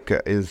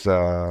 Gremlins is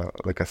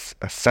like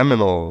a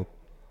seminal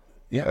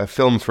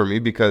film for me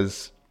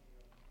because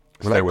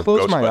when I There with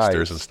close my Ghostbusters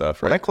eyes and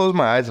stuff, when I right? close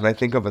my eyes and I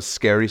think of a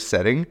scary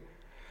setting,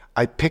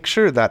 I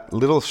picture that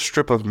little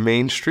strip of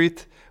Main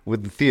Street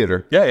with the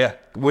theater. Yeah.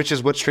 Which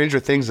is what Stranger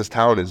Things'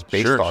 town is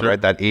based Sure, on, sure.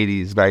 right? That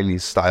 80s,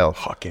 90s style.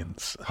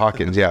 Hawkins.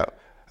 Hawkins, yeah.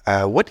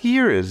 What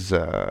year is,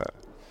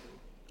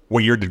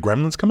 What year did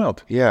Gremlins come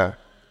out?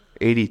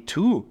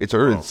 82?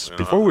 It's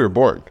before we were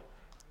born.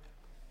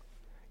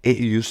 It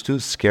used to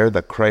scare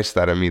the Christ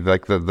out of me,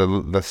 like the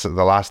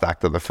last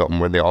act of the film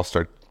where they all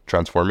start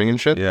transforming and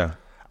shit. Yeah.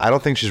 I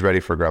don't think she's ready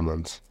for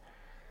Gremlins.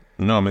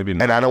 No, maybe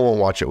not. And Anna won't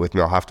watch it with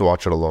me. I'll have to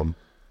watch it alone.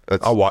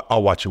 That's I'll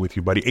watch it with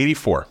you, buddy.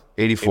 84.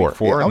 84.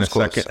 Yeah, I and was the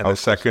close. second I and the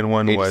was close. second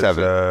one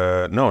 87.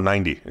 was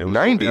 90. It was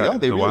 90? Oh, it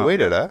they was a really while.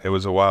 waited, huh? It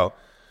was a while.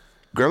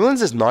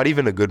 Gremlins is not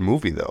even a good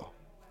movie, though.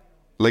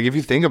 Like, if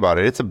you think about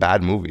it, it's a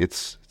bad movie.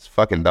 It's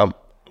fucking dumb.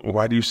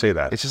 Why do you say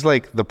that? It's just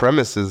like the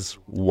premise is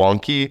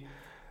wonky.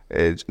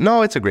 It's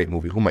a great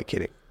movie. Who am I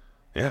kidding?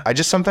 Yeah.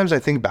 Sometimes I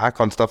think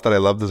back on stuff that I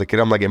loved as a kid.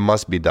 I'm like, it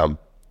must be dumb.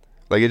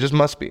 Like, it just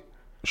must be.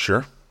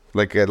 Sure.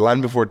 Like,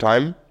 Land Before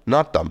Time,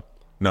 not dumb.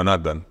 No,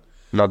 not done.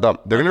 Not dumb.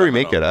 They're going to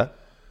remake it, huh?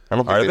 I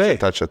don't think Are they they? should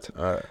touch it.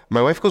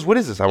 My wife goes, what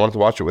is this? I wanted to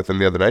watch it with them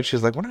the other night.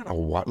 She's like, we're not going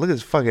to watch. Look at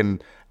this fucking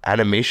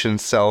animation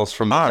cells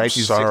from the I'm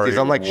 1960s. sorry,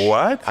 I'm like,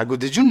 what? I go,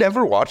 did you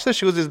never watch this?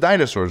 She goes, it's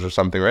dinosaurs or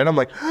something, right? I'm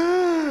like,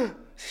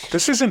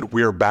 This isn't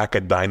We're Back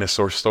at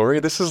Dinosaur Story.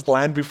 This is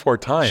Land Before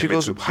Time. she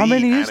goes, It's how the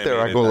many is there?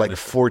 I animated go, like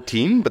dinosaur.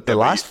 14, but the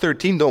last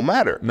 13 don't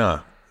matter.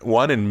 No.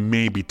 1 and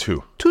maybe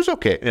 2. Two's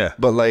okay. Yeah.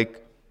 But like,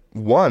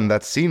 one,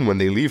 that scene when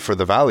they leave for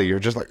the valley, you're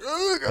just like,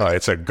 ugh. Oh,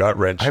 it's a gut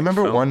wrench. I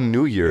remember one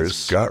New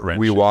Year's, gut-wrenching.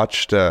 we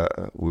watched, it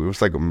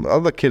was like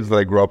all the kids that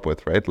I grew up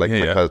with, right? Like,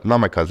 Yeah. not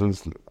my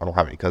cousins. I don't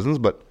have any cousins,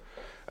 but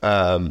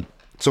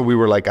so we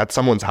were like at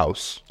someone's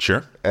house.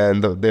 Sure.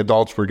 And the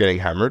adults were getting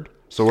hammered.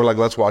 So we're like,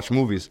 let's watch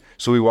movies.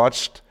 So we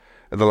watched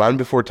The Land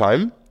Before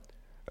Time,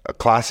 a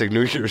classic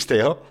New Year's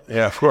Tale.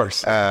 Yeah, of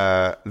course.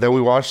 Then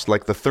we watched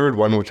like the third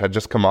one, which had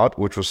just come out,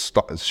 which was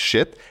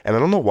shit. And I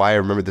don't know why I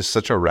remember this is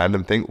such a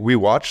random thing. We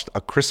watched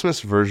a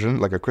Christmas version,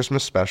 like a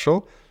Christmas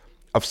special,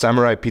 of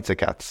Samurai Pizza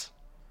Cats.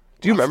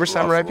 Do you remember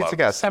Samurai Pizza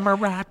Cats?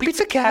 Samurai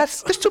Pizza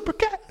Cats, the super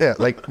cat. Yeah,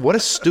 like what a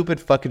stupid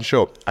fucking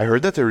show. I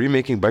heard that they're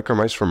remaking Biker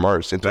Mice from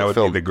Mars into That a would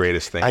film. be the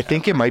greatest thing. I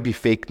think it might be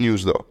fake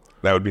news though.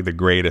 That would be the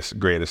greatest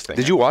thing.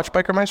 Did you watch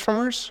Biker Mice from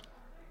Mars?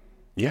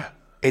 Yeah.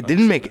 It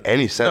didn't make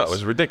any sense. No, it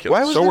was ridiculous.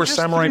 Why was So there were just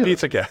Samurai three?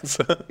 Pizza Cats.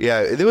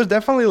 Yeah, it was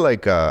definitely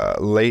like a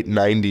late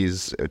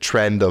 90s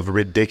trend of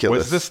ridiculous.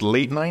 Was this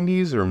late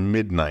 90s or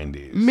mid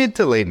 90s? Mid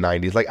to late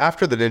 90s, like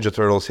after the Ninja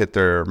Turtles hit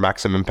their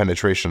maximum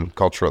penetration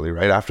culturally,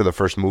 right? After the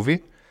first movie,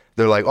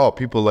 they're like, oh,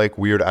 people like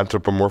weird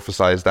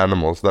anthropomorphized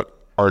animals that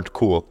aren't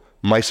cool.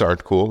 Mice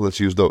aren't cool. Let's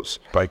use those.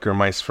 Biker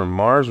Mice from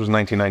Mars was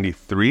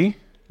 1993.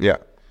 Yeah.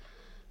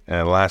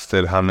 And it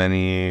lasted how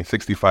many?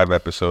 65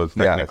 episodes,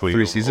 technically.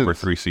 3 seasons. Over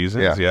 3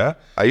 seasons, yeah.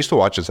 I used to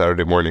watch it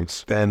Saturday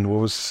mornings. Then it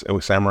was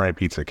Samurai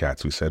Pizza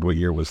Cats, we said. What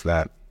year was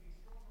that?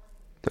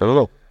 I don't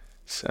know.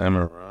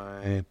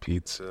 Samurai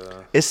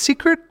Pizza. Is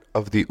Secret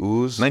of the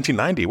Ooze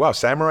 1990. Wow,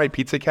 Samurai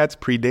Pizza Cats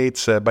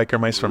predates Biker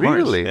Mice from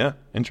Really? Mars. Yeah,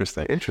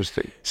 interesting.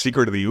 interesting?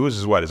 Secret of the Ooze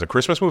is what? Is a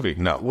Christmas movie?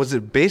 No. Was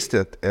it based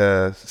at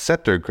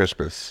set during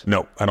Christmas?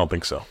 No, I don't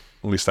think so.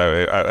 At least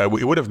it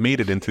would have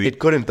made it into the... It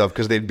couldn't have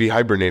because they'd be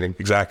hibernating.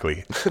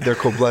 Exactly. They're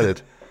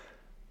cold-blooded.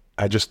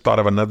 I just thought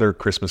of another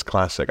Christmas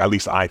classic. At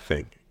least I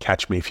think.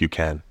 Catch Me If You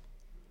Can.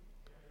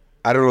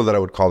 I don't know that I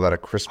would call that a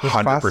Christmas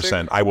 100%.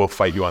 classic. I will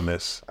fight you on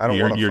this. I don't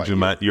wanna fight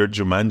you. Your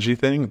Jumanji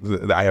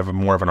thing, I have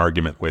more of an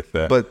argument with.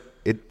 But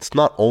it's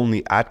not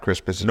only at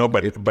Christmas. No,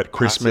 but It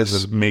Christmas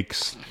passes-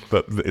 makes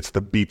it's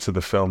the beats of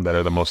the film that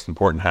are the most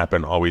important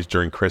happen always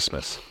during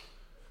Christmas.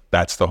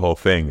 That's the whole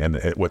thing, and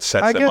what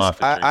sets I them guess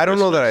off. I don't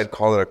know that I'd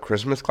call it a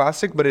Christmas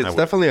classic, but it's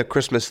definitely a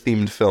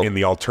Christmas-themed film. In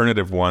the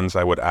alternative ones,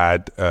 I would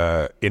add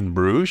In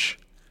Bruges,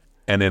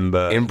 and in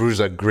the In Bruges,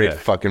 a great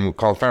fucking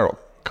Colin Farrell.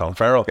 Colin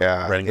Farrell.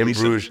 Yeah, Brendan In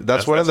Gleeson. Bruges.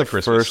 That's one of the a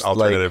Christmas, first,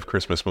 alternative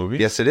Christmas movie.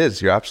 Yes, it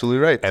is. You're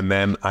absolutely right. And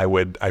then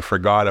I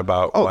forgot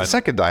about the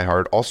second Die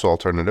Hard, also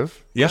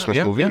alternative Christmas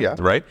movie. Yeah,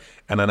 right.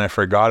 And then I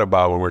forgot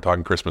about when we're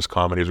talking Christmas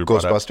comedies. We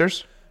brought up,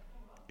 Ghostbusters.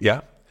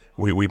 yeah,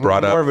 we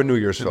brought up More of a New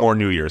Year's film. More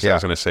New Year's. I Yeah.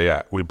 was going to say,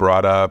 yeah. We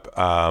brought up,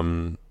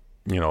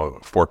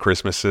 Four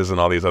Christmases and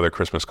all these other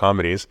Christmas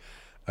comedies.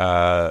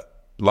 A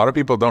lot of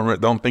people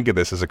don't think of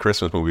this as a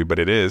Christmas movie, but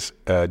it is.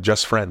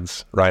 Just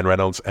Friends, Ryan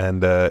Reynolds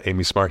and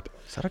Amy Smart.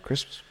 Is that a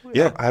Christmas movie?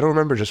 Yeah. I don't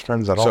remember Just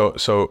Friends at all.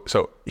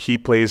 So he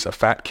plays a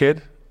fat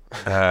kid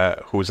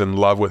who's in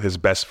love with his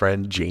best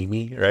friend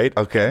Jamie, right?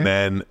 Okay. And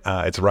then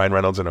it's Ryan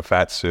Reynolds in a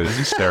fat suit. It's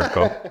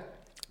hysterical.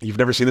 You've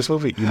never seen this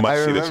movie? You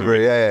must see this remember,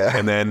 movie. yeah.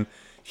 And then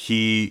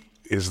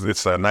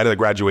it's a night of the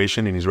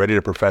graduation, and he's ready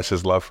to profess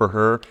his love for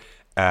her.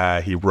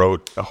 He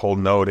wrote a whole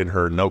note in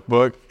her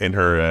notebook, in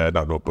her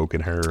not notebook,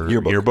 in her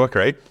yearbook,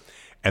 right?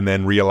 And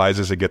then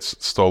realizes it gets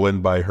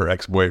stolen by her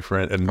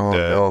ex-boyfriend and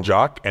no.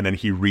 Jock, and then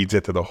he reads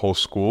it to the whole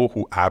school,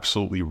 who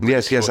absolutely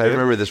Yes, I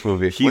remember this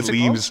movie. He What's it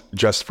leaves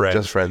Just Friends.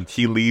 Just Friends.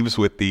 He leaves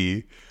with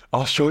the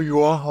 "I'll show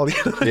you all,"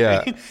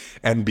 Yeah.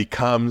 and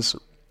becomes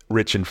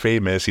rich and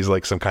famous. He's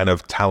like some kind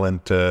of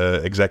talent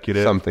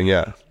executive, Something,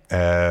 yeah.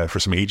 for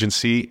some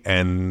agency,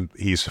 and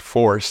he's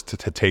forced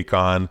to take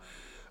on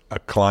a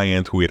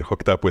client who he had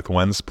hooked up with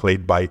once,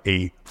 played by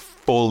a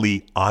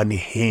fully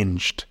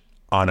unhinged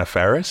Anna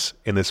Faris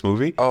in this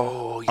movie.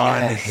 Oh,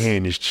 yes.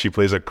 Unhinged. She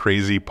plays a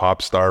crazy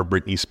pop star,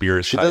 Britney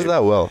Spears. She does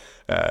that well.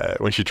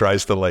 When she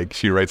tries to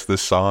she writes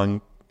this song,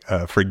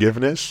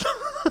 Forgiveness.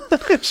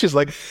 She's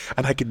like,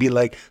 and I could be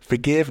like,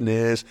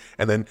 forgiveness,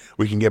 and then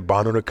we can get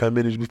Bono to come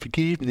in and be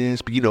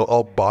forgiveness, but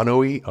all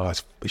Bono-y.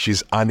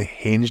 She's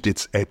unhinged.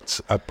 It's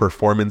a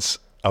performance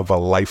of a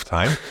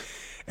lifetime.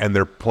 And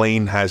their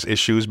plane has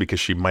issues because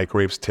she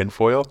microwaves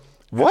tinfoil.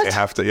 What?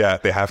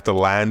 They have to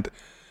land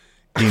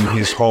in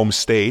his home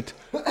state,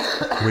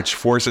 which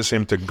forces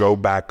him to go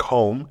back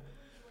home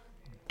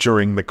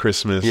during the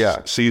Christmas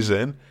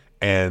season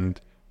and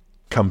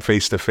come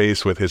face to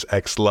face with his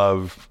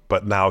ex-love.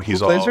 But now he's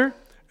Who plays her?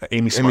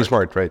 Amy Smart. Amy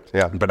Smart, right?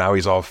 Yeah. But now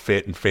he's all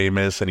fit and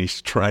famous, and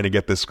he's trying to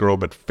get this girl,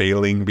 but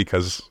failing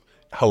because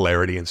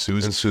hilarity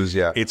ensues.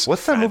 Yeah.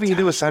 What's that movie he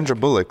did with Sandra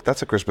Bullock?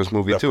 That's a Christmas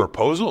movie The too.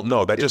 Proposal?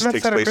 No, that just that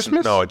takes set at place.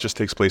 Christmas? No, it just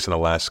takes place in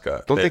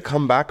Alaska. Don't they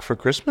come back for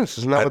Christmas?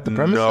 Isn't that what the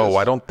premise is? No,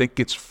 I don't think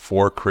it's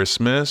for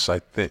Christmas. I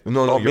think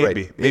No, you're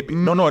maybe, right. maybe.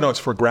 No, it's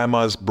for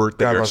Grandma's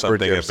birthday or something.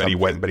 birthday or Betty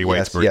something. Betty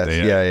White's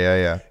birthday.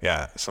 Yes.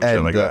 Yeah, some shit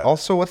And like that.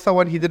 also, what's that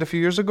one he did a few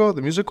years ago?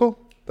 The musical?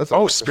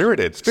 That's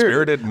Spirited.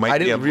 Spirited might I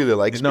be didn't really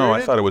like No,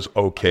 I Spirited. thought it was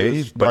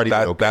okay, but not even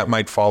that okay. that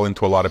might fall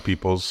into a lot of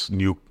people's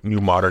new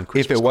modern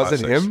Christmas If it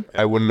wasn't classics. him,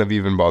 I wouldn't have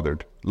even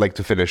bothered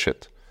to finish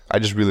it. I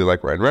just really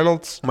like Ryan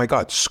Reynolds. Oh my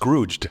God,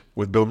 Scrooged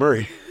with Bill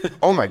Murray.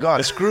 Oh my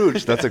God,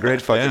 Scrooge. That's a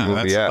great fucking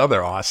movie. That's Yeah.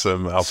 another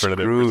awesome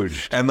alternative.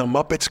 Scrooge. And the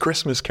Muppets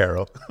Christmas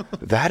Carol.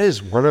 That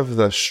is one of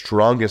the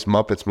strongest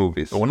Muppets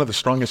movies. One of the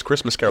strongest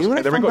Christmas carols. You know what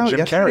Hey, there I we go. found Jim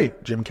out yesterday?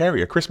 Carrey. Jim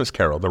Carrey, A Christmas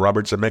Carol. The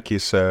Robert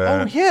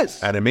Zemeckis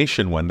yes.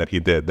 animation one that he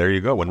did. There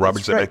you go. When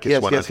Robert right. Zemeckis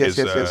Yes, went yes, on yes,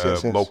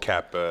 his yes.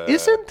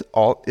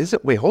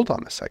 mocap. Wait, hold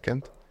on a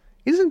second.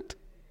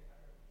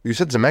 You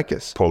said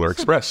Zemeckis. Polar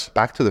Express.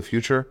 Back to the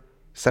Future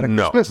set at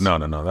No, Christmas?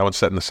 no. That one's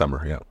set in the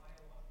summer. Yeah.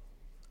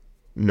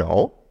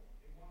 No?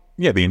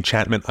 Yeah, the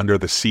Enchantment Under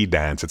the Sea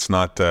dance. It's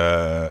not.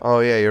 Oh,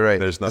 yeah, you're right.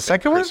 There's nothing the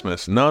second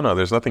Christmas. No,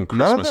 there's nothing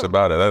None of Christmas them?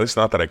 about it. At least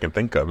not that I can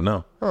think of.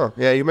 No. one? Oh,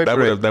 yeah, you might That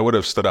be right. that would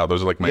have stood out.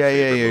 Those are like my Yeah,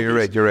 favorite you're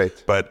movies. right, you're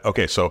right. But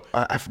okay, so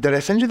Did I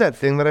send you that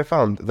thing that I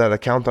found? That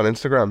account on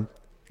Instagram?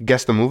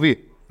 Guess the movie?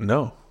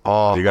 no.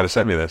 Oh. You got to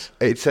send me this.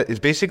 It's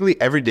basically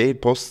every day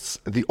it posts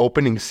the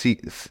opening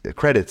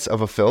credits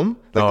of a film.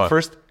 Like Oh. the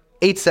first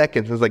 8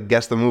 seconds is like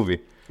guess the movie.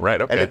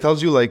 Right. Okay. And it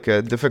tells you like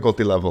a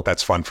difficulty level.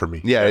 That's fun for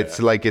me. Yeah,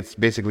 it's like it's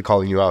basically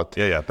calling you out.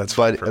 Yeah, that's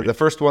fun But for me. the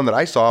first one that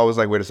I saw, I was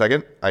like, wait a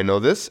second, I know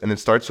this, and it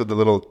starts with the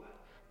little,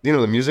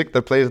 the music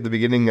that plays at the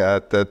beginning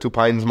at Two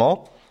Pines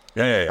Mall.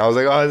 Yeah. I was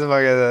like, oh,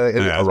 it's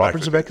Yeah, a Robert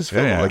exactly. Zemeckis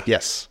film. Yeah, yeah. Like,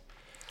 yes.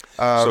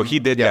 So he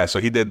did, So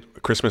he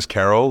did Christmas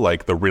Carol,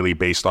 like the really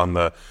based on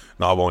the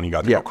novel, and he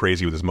got to go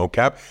crazy with his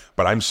mocap.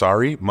 But I'm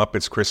sorry,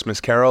 Muppets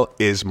Christmas Carol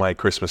is my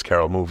Christmas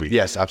Carol movie.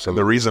 Yes, absolutely.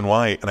 The reason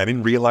why, and I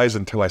didn't realize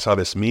until I saw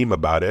this meme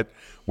about it,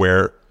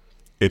 where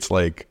it's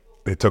like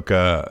they took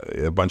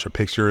a bunch of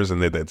pictures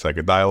and it's like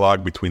a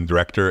dialogue between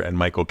director and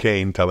Michael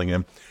Caine telling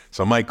him,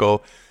 so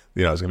Michael,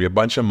 there's gonna be a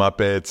bunch of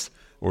Muppets.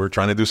 We're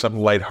trying to do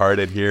something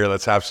lighthearted here.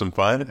 Let's have some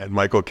fun. And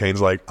Michael Caine's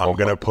like, I'm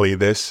going to play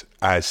this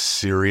as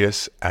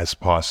serious as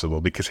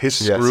possible because his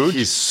Scrooge,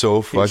 he's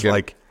so he's fucking...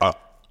 like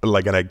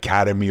an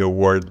Academy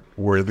Award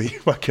worthy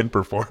fucking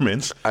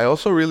performance. I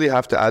also really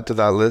have to add to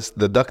that list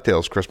the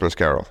DuckTales Christmas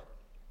Carol.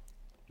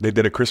 They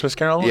did a Christmas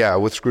Carol? Yeah,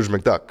 with Scrooge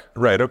McDuck.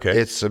 Right, okay.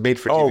 It's a made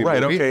for TV Oh,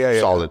 right, movie. okay, yeah.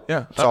 Solid.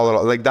 Yeah.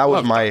 Solid. Like that was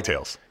Love my...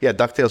 DuckTales. Yeah,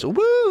 DuckTales.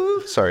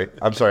 Woo! Sorry.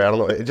 I'm sorry. I don't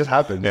know. It just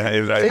happened. Yeah,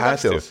 it Say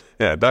has to. DuckTales.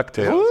 Yeah,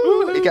 DuckTales.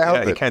 Woo! You can't help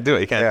it. You can't do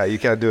it. You can't. Yeah, you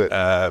can't do it.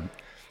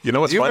 You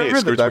know what's Do you funny?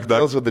 remember the Scrooge McDuck-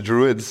 DuckTales with the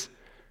Druids?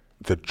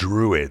 The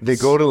Druids. They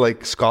go to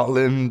like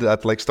Scotland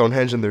at like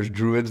Stonehenge and there's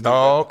Druids.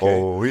 Oh, okay.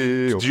 Oh,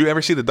 yeah. Did you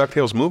ever see the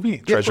DuckTales movie,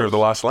 Treasure of the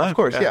course. Lost Lamp? Of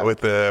course, yeah.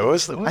 With the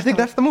I think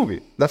that's the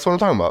movie. That's what I'm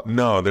talking about.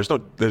 No,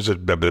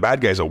 the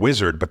bad guy's a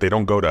wizard, but they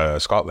don't go to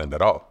Scotland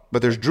at all.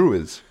 But there's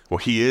Druids. Well,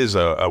 he is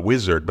a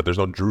wizard, but there's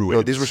no druid.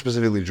 No, these were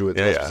specifically Druids.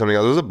 Yeah, This yeah. was something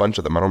else. There's a bunch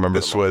of them. I don't remember.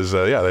 This them all. was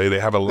they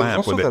have a lamp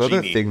also with a that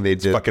other genie. thing they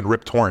It's did. fucking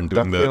Rip Torn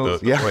doing the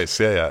DuckTales, voice.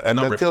 Yeah. And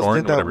not Rip DuckTales Torn,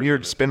 did that whatever.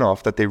 weird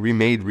spin-off that they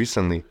remade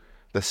recently,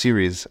 the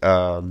series,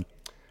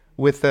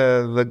 with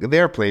the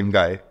airplane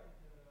guy.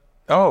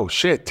 Oh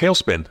shit,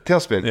 Tailspin.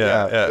 Tailspin.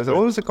 Yeah.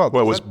 What was it called?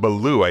 Well, it was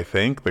Baloo, I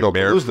think. No,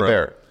 Baloo's the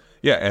bear.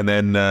 Yeah, and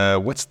then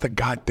what's the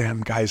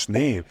goddamn guy's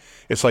name?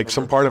 It's like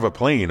some part of a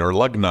plane or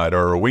lug nut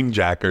or a wing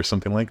jack or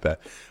something like that.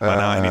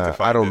 Now I need to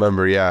find I don't it.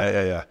 remember.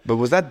 Yeah. But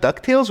was that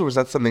DuckTales or was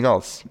that something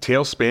else?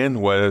 Tailspin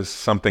was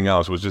something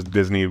else. It was just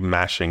Disney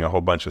mashing a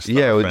whole bunch of stuff.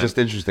 Yeah, it was and just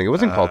interesting. It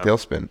wasn't called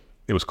Tailspin.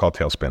 It was called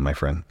Tailspin, my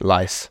friend.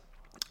 Lice.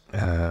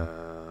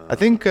 I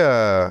think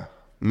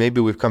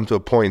maybe we've come to a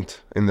point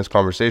in this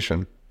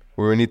conversation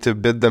where we need to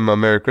bid them a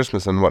Merry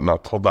Christmas and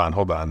whatnot. Hold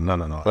on. No.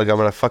 Like, I'm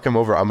going to fuck him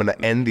over. I'm going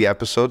to end the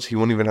episodes. He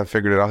won't even have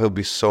figured it out. He'll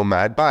be so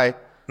mad. Bye.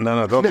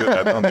 No, don't do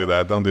that.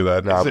 Don't do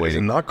that. Nah, Is it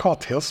waiting. not called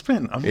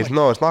Tailspin? I'm like,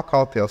 No, it's not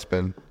called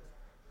Tailspin.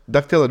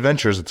 DuckTale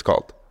Adventures, it's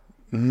called.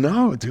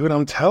 no, dude,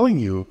 I'm telling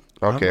you.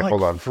 Okay, I'm like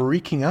hold on.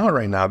 freaking out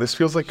right now. This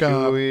feels like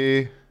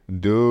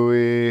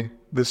Dewey,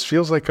 this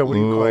feels like a, what do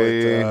you call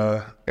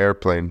it?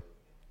 airplane.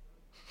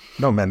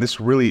 No, man, this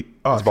really,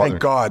 bothering.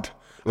 thank God.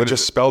 I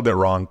just spelled it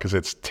wrong because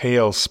it's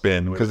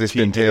tailspin. with Because they a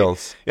spin T-A.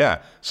 tails.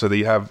 Yeah. So they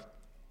have,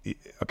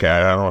 okay, I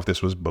don't know if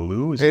this was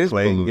Baloo. Is It he is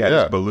playing? Baloo, Yeah,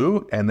 yeah. it's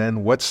Baloo. And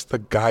then what's the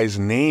guy's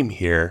name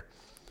here?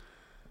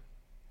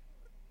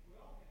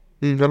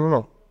 I don't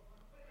know.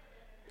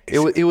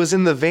 It was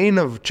in the vein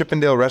of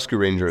Chippendale Rescue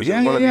Rangers. It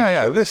was one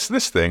of these-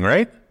 This thing,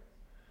 right?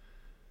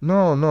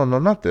 No,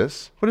 not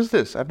this. What is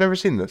this? I've never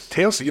seen this.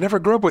 Tailspin. You never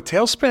grew up with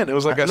Tailspin. It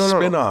was like a No.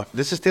 spin-off.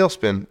 This is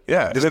Tailspin.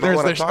 Yeah. This is not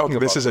what I'm talking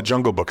this about. is a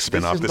Jungle Book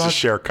spin-off. This is not-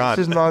 Shere Khan.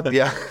 This is not,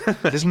 yeah.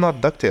 This is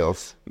not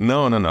DuckTales.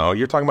 No.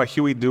 You're talking about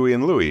Huey, Dewey,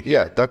 and Louie.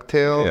 Yeah,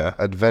 DuckTale Yeah.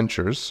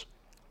 Adventures.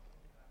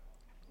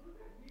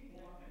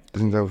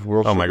 Isn't that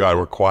World Oh my God,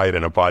 we're quiet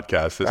in a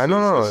podcast. This,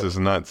 No. This is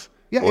nuts.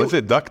 Yeah, Was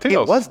it DuckTales?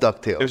 It was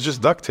DuckTales. It was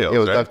just DuckTales. It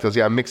was right? DuckTales.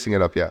 Yeah, I'm mixing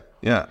it up. Yeah.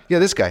 Yeah. Yeah,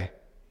 this guy.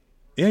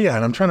 Yeah,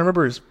 and I'm trying to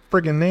remember his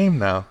friggin' name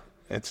now.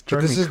 It's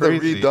driving This me is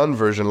crazy. the redone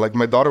version. Like,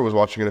 my daughter was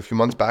watching it a few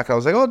months back, and I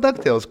was like, oh,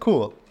 DuckTales,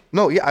 cool.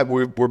 No, yeah,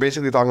 we're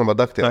basically talking about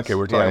DuckTales. Okay,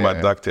 we're talking about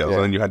DuckTales. Yeah.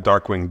 And then you had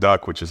Darkwing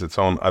Duck, which is its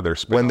own other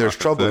spin. When There's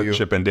Trouble, You.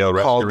 Chip and Dale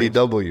Rescue Called Rangers.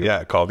 DW.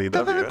 Yeah, called DW.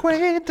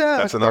 Darkwing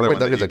Duck. That's another Darkwing one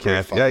Duck that is you a great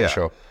can't. fucking Yeah.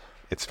 show.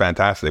 It's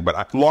fantastic. But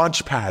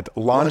Launchpad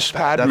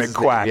That's his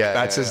McQuack. name. Yeah,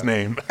 That's his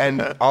name.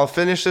 And I'll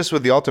finish this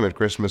with the ultimate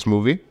Christmas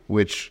movie,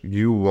 which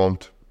you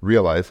won't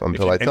realize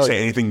until I And tell say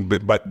you. anything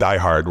but Die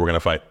Hard, we're gonna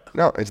fight.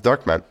 No, it's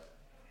Darkman.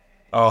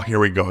 Oh, here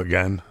we go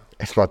again.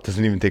 It's not.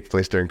 Doesn't even take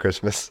place during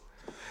Christmas.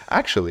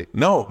 Actually,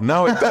 No,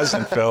 it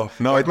doesn't, Phil.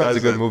 No, it Darkman's a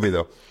doesn't. good movie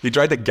though. He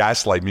tried to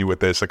gaslight me with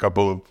this a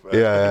couple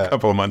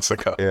of months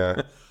ago.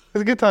 Yeah,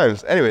 it's good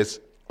times. Anyways,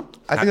 I think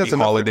that's Happy enough for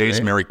holidays,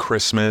 today. Merry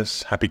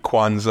Christmas, Happy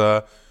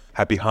Kwanzaa,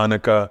 Happy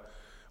Hanukkah.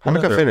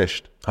 Hanukkah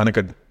finished.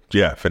 Hanukkah,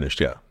 yeah, finished,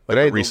 yeah.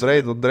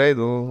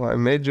 Dreidel, I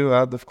made you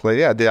out of clay.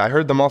 Yeah, I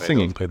heard them all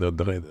singing.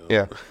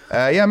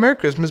 Yeah. Merry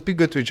Christmas. Be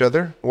good to each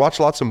other. Watch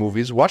lots of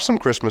movies. Watch some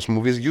Christmas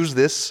movies. Use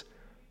this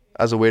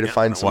as a way to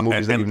find some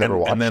movies that you've never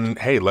watched. And then,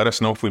 hey, let us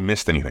know if we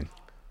missed anything.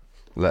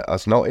 Let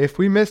us know if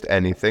we missed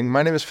anything.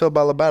 My name is Phil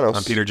Balabanos.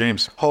 I'm Peter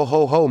James. Ho,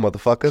 ho, ho,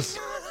 motherfuckers.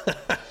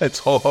 It's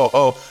ho, ho,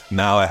 ho.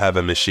 Now I have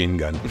a machine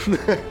gun. I'm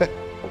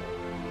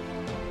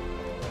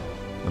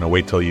going to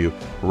wait till you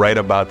right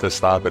about to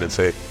stop it and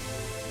say,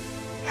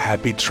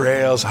 Happy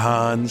trails,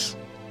 Hans.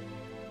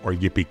 Or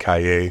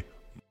yippee-ki-yay.